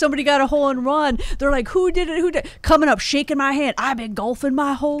knows somebody got a hole in one. They're like, who did it? Coming up, shaking my hand. I've been golfing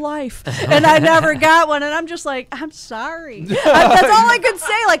my whole life and I never got one. And I'm just like, I'm sorry. That's all I could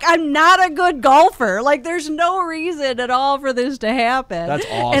say. Like, I'm not a good golfer. Like, there's no reason at all for this to happen. That's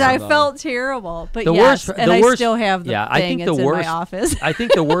awesome. And I felt terrible. But I still have the thing. It's in my office. I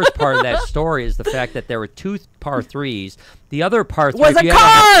think the worst part of that story is the fact that there were 2 par 3s. The other par 3 was a car.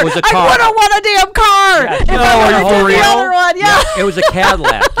 I would have won a damn car if I would have hit the other one. Yeah. It was a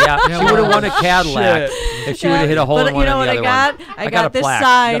Cadillac. She would have won a Cadillac if she would have hit a hole in one. You know what I got? I got this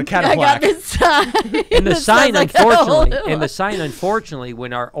sign. I got this sign. And the sign, unfortunately,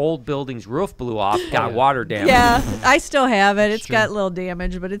 when our old building's roof blew off, got water damage. Yeah, I still have it. It's got a little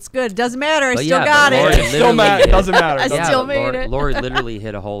damage, but it's good. Doesn't matter. I still got it. It doesn't matter. I still made it. Lori literally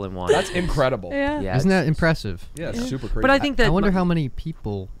hit a hole in one. That's incredible. Yeah. Isn't that impressive? Yeah, super crazy. But I think that I wonder how many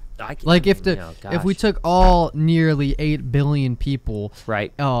people. If we took all nearly 8 billion people,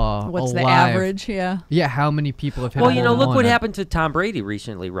 right? What's alive, the average? Yeah. How many people have hit? Well, look what happened to Tom Brady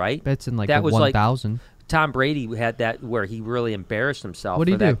recently, right? That's in that was 1,000. Tom Brady had that where he really embarrassed himself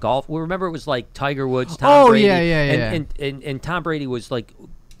for that golf. Well, remember it was like Tiger Woods, Tom Brady. Yeah. And Tom Brady was like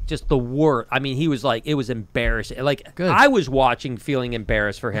just the worst. I mean, he was like, it was embarrassing. Like, I was watching, feeling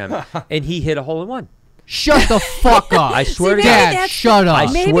embarrassed for him, and he hit a hole in one. Shut the fuck up! I swear to God, shut up! I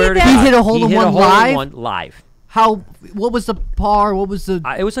swear to God, he hit a hole in one live. Live. what was the par? What was the?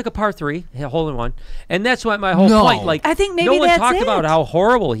 It was like a par 3, hole in one, and that's what my whole point. Like, I think maybe no one that's talked it. about how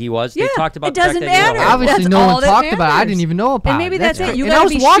horrible he was. Yeah, they talked about it doesn't the fact that he matter. had a hole in one. Obviously, That's no all one that talked about it. I matters. didn't even know about it. And maybe that's it. You and I gotta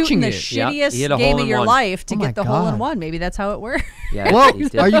was be watching shooting the it. He had shittiest a game hole of in your one. life to Oh my get the hole in God. one. Maybe that's how it works. Yeah, Well, he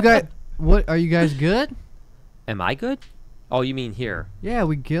did. are you guys? What are you guys good? Am I good? Oh, you mean here? Yeah,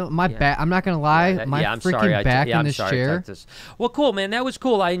 we get my back. I'm not gonna lie, my I'm freaking sorry. back in I'm this sorry, chair. Well, cool, man. That was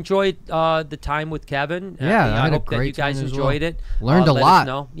cool. I enjoyed the time with Kevin. Yeah, I had a hope that you great guys time as enjoyed well. it. Learned a Let lot. us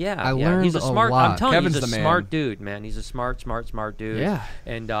know. Yeah, I yeah. learned He's a smart. a lot. I'm telling Kevin's you, he's a the man. smart dude, man. He's a smart dude. Yeah.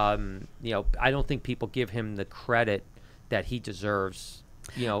 And you know, I don't think people give him the credit that he deserves.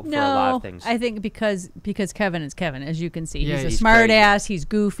 You know, for a lot of things. I think because Kevin is Kevin, as you can see, Yeah, he's a he's smart crazy. ass, he's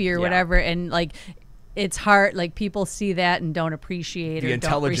goofy or Yeah. whatever, and like. It's hard, like people see that and don't appreciate The or don't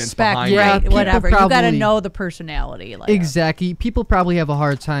intelligence respect, behind Yeah, right? people Whatever. You got to probably- know the personality. Like Exactly. People probably have a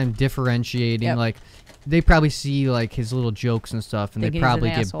hard time differentiating. Yep. Like, they probably see like his little jokes and stuff, and Think they he's an probably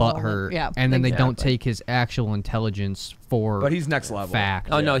get asshole. butthurt. Yeah, and then they don't exactly. take his actual intelligence for. But he's next level. fact.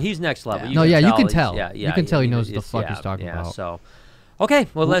 Oh no, he's next level. Yeah. You No, can yeah, you tell can he's- tell. Yeah, You can tell he knows what the it's- fuck he's talking about. So, okay,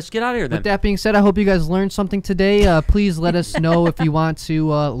 well, let's get out of here then. With that being said, I hope you guys learned something today. Please let us know if you want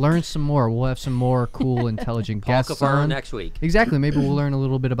to learn some more. We'll have some more cool, intelligent Paul guests Kafaro on next week. Exactly. Maybe we'll learn a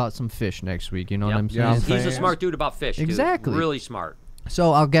little bit about some fish next week. You know what I'm saying? Yeah. He's a smart dude about fish. Dude. Exactly. Really smart.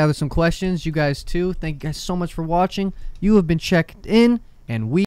 So I'll gather some questions. You guys too. Thank you guys so much for watching. You have been checked in, and we